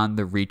beyond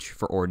the reach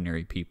for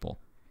ordinary people.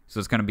 So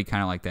it's going to be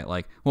kind of like that,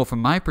 like, well,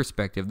 from my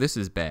perspective, this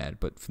is bad,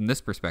 but from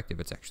this perspective,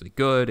 it's actually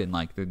good, and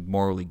like the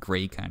morally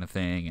gray kind of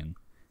thing, and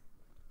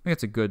I think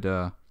it's a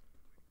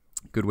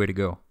good way to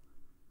go.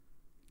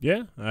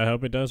 Yeah, I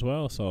hope it does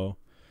well, so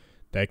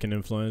that can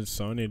influence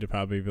Sony to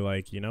probably be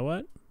like, you know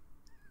what,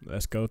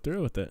 let's go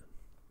through with it.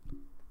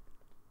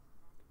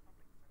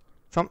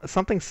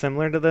 Something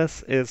similar to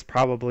this is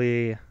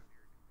probably,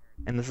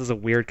 and this is a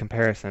weird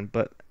comparison,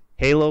 but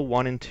Halo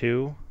 1 and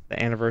 2,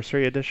 the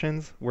anniversary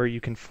editions, where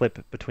you can flip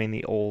between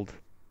the old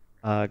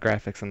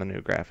graphics and the new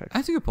graphics.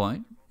 That's a good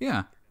point.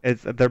 Yeah.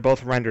 They're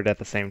both rendered at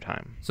the same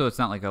time. So it's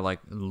not like a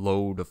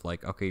load of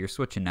like, okay, you're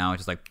switching now.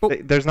 It's just like,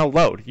 boop. There's no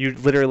load. You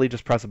literally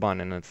just press a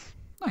button and it's...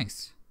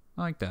 Nice.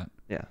 I like that.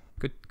 Yeah.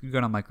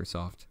 good on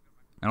Microsoft,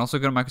 and also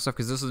good on Microsoft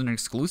because this is an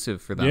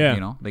exclusive for them. Yeah.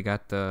 You know, they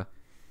got the.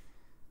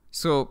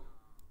 So,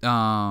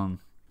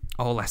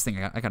 last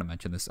thing I gotta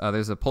mention this.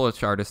 There's a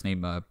Polish artist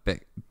named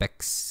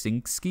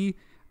Beksinski,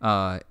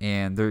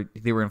 and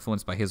they were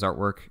influenced by his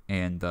artwork,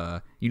 and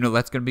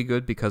that's gonna be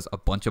good because a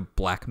bunch of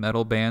black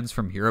metal bands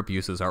from Europe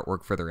use his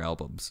artwork for their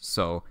albums.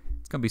 So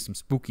it's gonna be some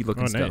spooky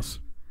looking stuff. Nice.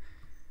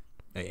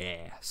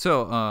 Yeah.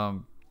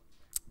 So,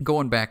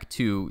 going back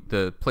to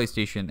the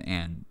PlayStation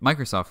and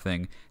Microsoft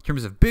thing, in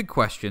terms of big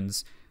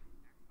questions,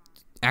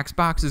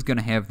 Xbox is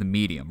gonna have the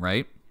Medium,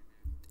 right?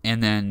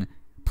 And then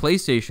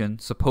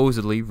PlayStation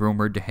supposedly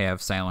rumored to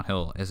have Silent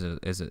Hill as an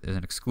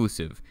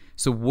exclusive.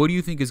 So what do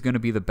you think is going to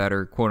be the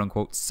better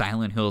quote-unquote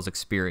Silent Hills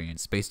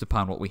experience based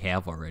upon what we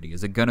have already?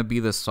 Is it going to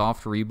be the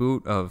soft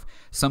reboot of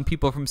some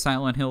people from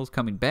Silent Hills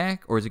coming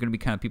back, or is it going to be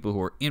kind of people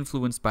who are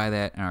influenced by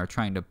that and are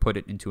trying to put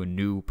it into a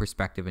new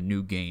perspective, a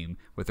new game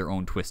with their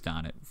own twist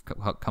on it,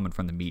 coming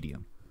from the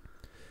medium?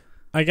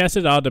 I guess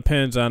it all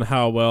depends on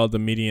how well the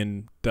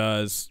medium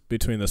does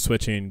between the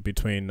switching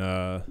between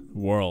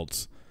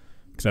worlds.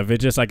 Because if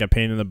it's just like a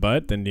pain in the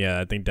butt, then yeah,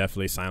 I think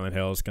definitely Silent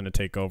Hill is going to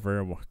take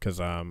over. Because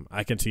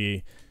I can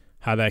see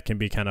how that can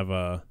be kind of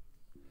a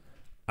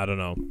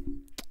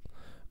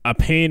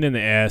pain in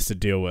the ass to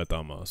deal with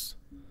almost.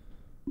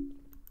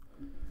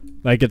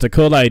 Like, it's a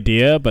cool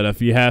idea, but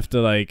if you have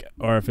to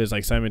or if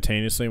it's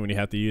simultaneously when you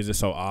have to use it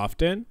so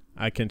often,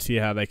 I can see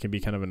how that can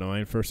be kind of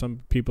annoying for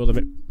some people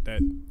that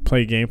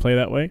play gameplay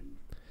that way.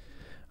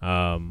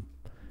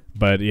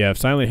 But yeah, if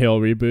Silent Hill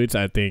reboots,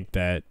 I think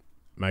that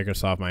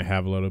Microsoft might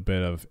have a little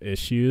bit of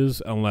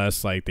issues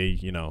unless they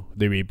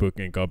reboot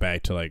and go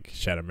back to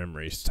Shattered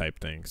Memories type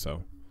thing.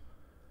 So.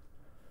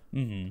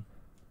 Mm-hmm.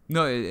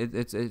 No,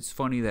 it's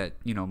funny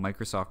that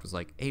Microsoft was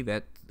like, hey,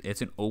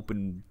 it's an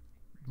open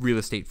real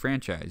estate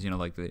franchise.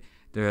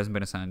 There hasn't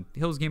been a Silent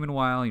Hills game in a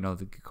while.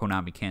 The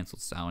Konami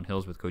canceled Silent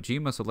Hills with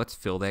Kojima, so let's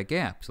fill that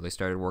gap. So they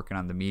started working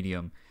on the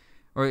medium,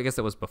 or I guess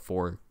that was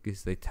before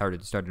because they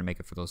started to make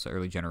it for those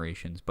early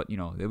generations. But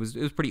it was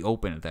pretty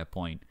open at that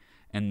point.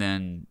 And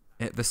then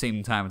at the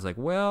same time, it's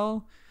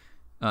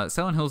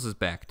Silent Hills is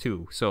back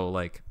too. So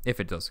if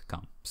it does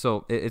come,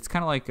 so it's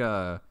kind of like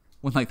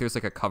when there's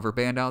a cover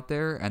band out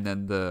there, and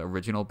then the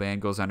original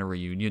band goes on a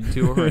reunion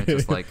tour, and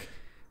it's just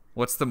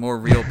what's the more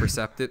real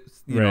perceptive?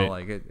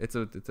 It's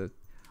a.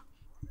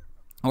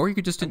 Or you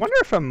could just. I wonder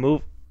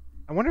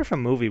if a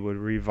movie would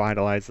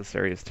revitalize the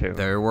series too.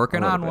 They're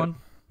working on one.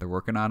 They're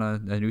working on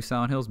a new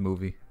Silent Hills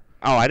movie.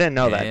 Oh, I didn't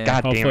know that.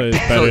 God damn Hopefully it!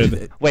 It's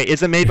better Wait,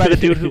 is it made by the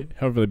dude who?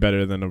 Hopefully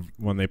better than the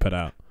one they put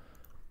out.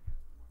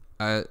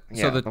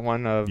 The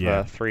one of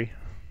 3.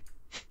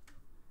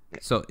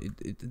 So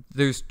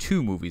there's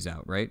 2 movies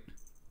out, right?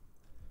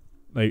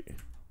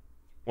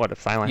 What, of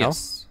Silent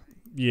Yes. Hill?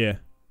 Yeah.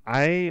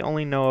 I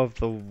only know of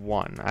the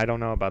one. I don't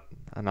know about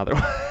another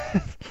one.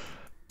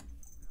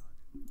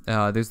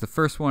 There's the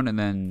first one, and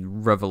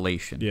then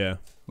Revelation. Yeah.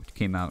 Which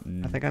came out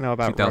in I think I know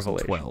about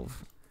 2012.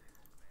 Revelation.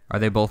 Are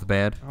they both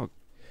bad? Oh.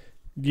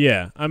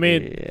 Yeah, I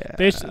mean,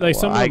 yeah.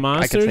 some of the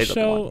monsters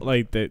show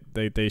one.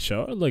 they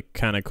show look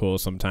kind of cool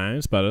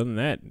sometimes, but other than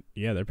that,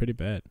 yeah, they're pretty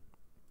bad.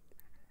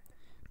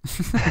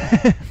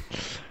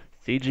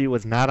 CG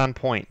was not on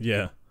point.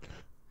 Yeah.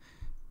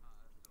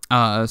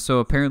 So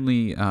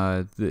apparently,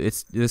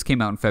 this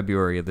came out in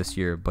February of this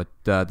year, but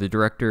the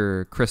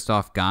director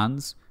Christoph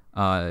Gans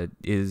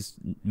is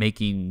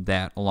making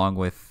that along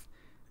with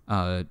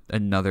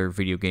another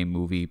video game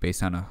movie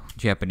based on a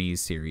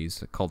Japanese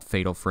series called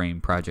Fatal Frame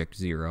Project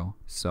Zero.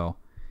 So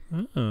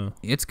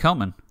it's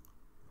coming.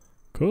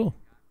 Cool.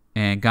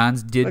 And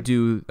Gans did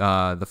do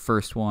the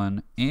first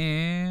one,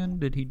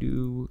 and did he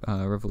do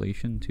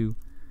Revelation 2?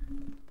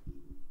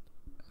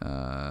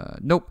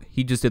 Nope,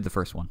 he just did the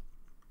first one.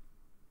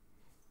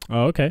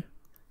 Oh, okay.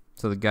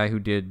 So the guy who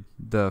did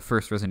the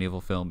first Resident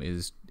Evil film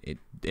is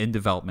in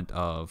development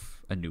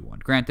of a new one.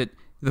 Granted,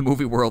 the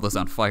movie world is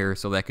on fire,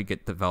 so that could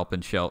get developed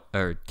and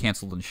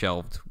canceled and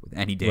shelved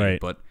any day. Right.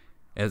 But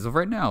as of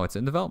right now, it's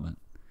in development.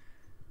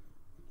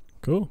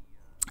 Cool.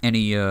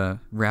 Any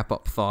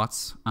wrap-up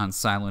thoughts on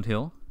Silent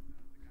Hill?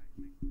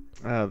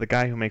 The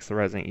guy who makes the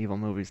Resident Evil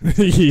movies needs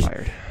to be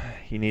fired.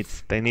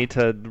 They need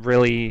to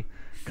really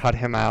cut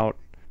him out.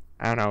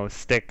 I don't know,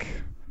 stick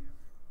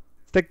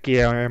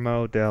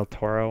Guillermo del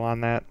Toro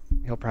on that.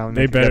 He'll probably make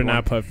They a better good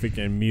not one. put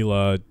freaking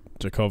Mila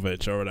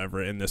Djokovic or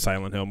whatever in the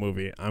Silent Hill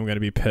movie. I'm gonna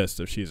be pissed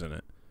if she's in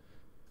it.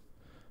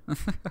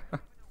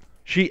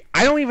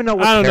 I don't even know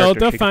what I don't know. character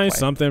They'll she could find play.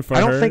 something for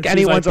I her. don't think She's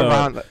anyone's like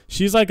around.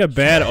 She's like a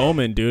bad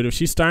omen, dude. If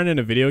she's starring in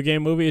a video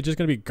game movie, it's just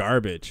gonna be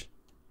garbage.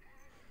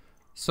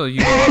 So you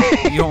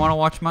don't want to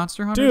watch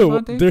Monster Hunter? Dude,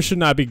 Devante? there should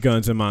not be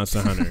guns in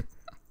Monster Hunter.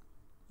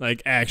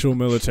 Like actual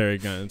military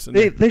guns. And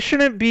They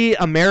shouldn't be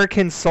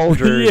American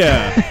soldiers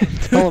Yeah.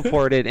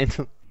 teleported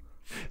into.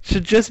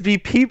 Should just be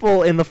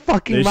people in the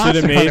fucking They should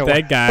Monster have made Hunter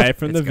that guy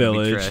from the It's gonna be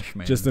village trash,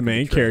 man. just the It's gonna be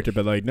main trash. character,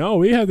 but no,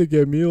 we have to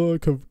get Mila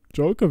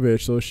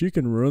Djokovic so she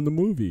can ruin the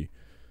movie.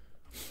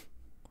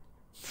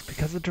 It's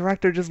because the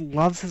director just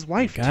loves his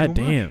wife God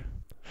too much.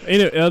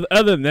 damn.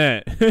 Other than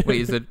that,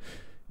 Wait, is it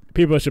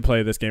people should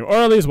play this game, or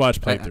at least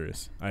watch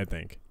playthroughs. I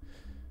think.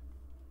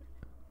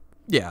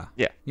 Yeah.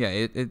 Yeah.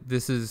 Yeah.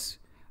 This is.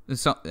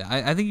 So,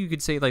 I think you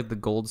could say like the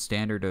gold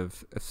standard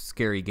of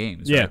scary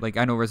games. Yeah. Right? Like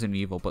I know Resident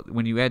Evil, but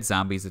when you add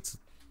zombies, it's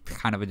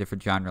kind of a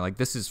different genre. Like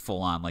this is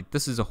full on. Like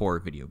this is a horror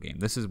video game.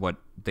 This is what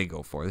they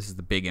go for. This is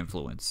the big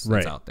influence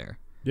that's out there.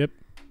 Yep.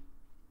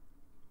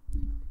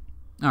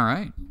 All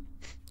right.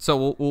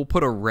 So we'll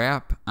put a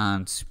wrap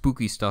on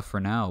spooky stuff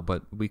for now,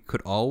 but we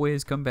could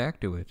always come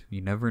back to it.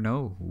 You never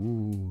know.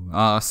 Ooh.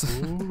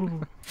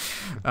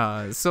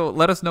 So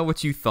let us know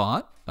what you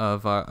thought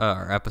of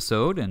our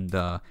episode, and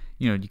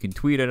you can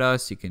tweet at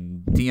us, you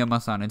can DM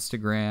us on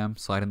Instagram,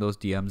 slide in those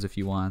DMs if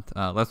you want.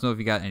 Let us know if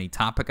you got any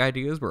topic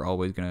ideas. We're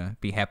always gonna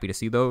be happy to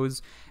see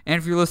those.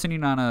 And if you're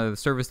listening on a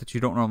service that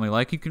you don't normally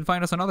like, you can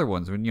find us on other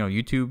ones.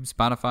 YouTube,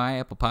 Spotify,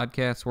 Apple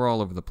Podcasts. We're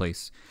all over the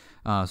place.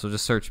 So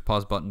just search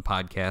Pause Button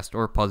Podcast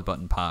or Pause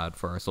Button Pod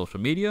for our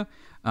social media.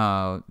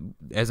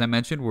 As I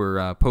mentioned,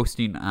 we're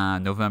posting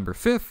on November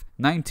 5th,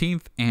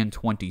 19th, and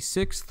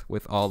 26th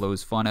with all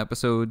those fun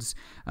episodes.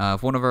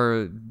 If one of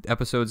our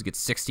episodes gets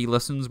 60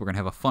 listens, we're going to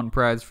have a fun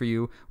prize for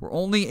you. We're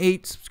only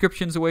 8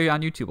 subscriptions away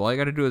on YouTube. All you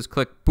got to do is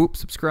click boop,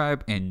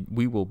 subscribe, and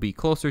we will be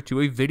closer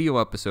to a video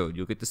episode.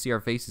 You'll get to see our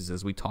faces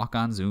as we talk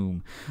on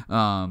Zoom.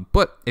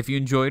 But if you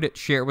enjoyed it,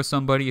 share it with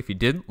somebody. If you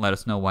didn't, let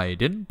us know why you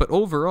didn't. But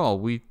overall,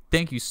 we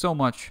thank you so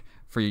much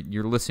for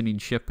your listening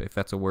ship, if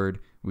that's a word.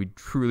 We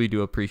truly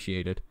do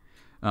appreciate it.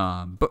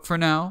 But for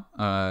now,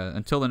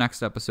 until the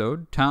next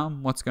episode,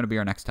 Tom, what's going to be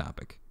our next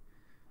topic?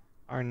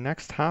 Our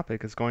next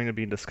topic is going to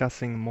be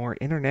discussing more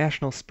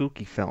international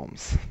spooky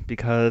films,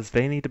 because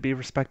they need to be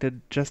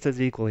respected just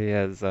as equally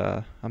as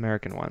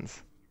American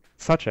ones,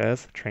 such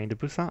as Train to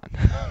Busan.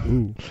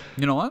 Ooh.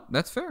 You know what?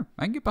 That's fair.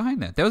 I can get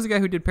behind that. That was the guy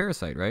who did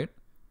Parasite, right?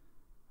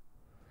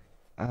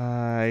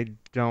 I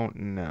don't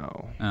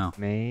know. Oh.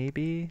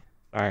 Maybe?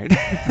 All right.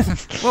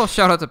 Well,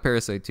 shout out to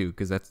Parasite too,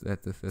 because that's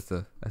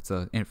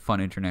a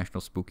fun international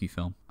spooky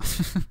film.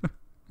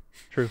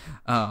 True.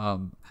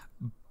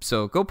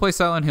 So go play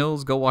Silent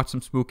Hills, go watch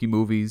some spooky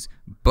movies.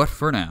 But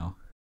for now,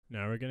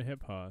 Now we're gonna hit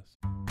pause.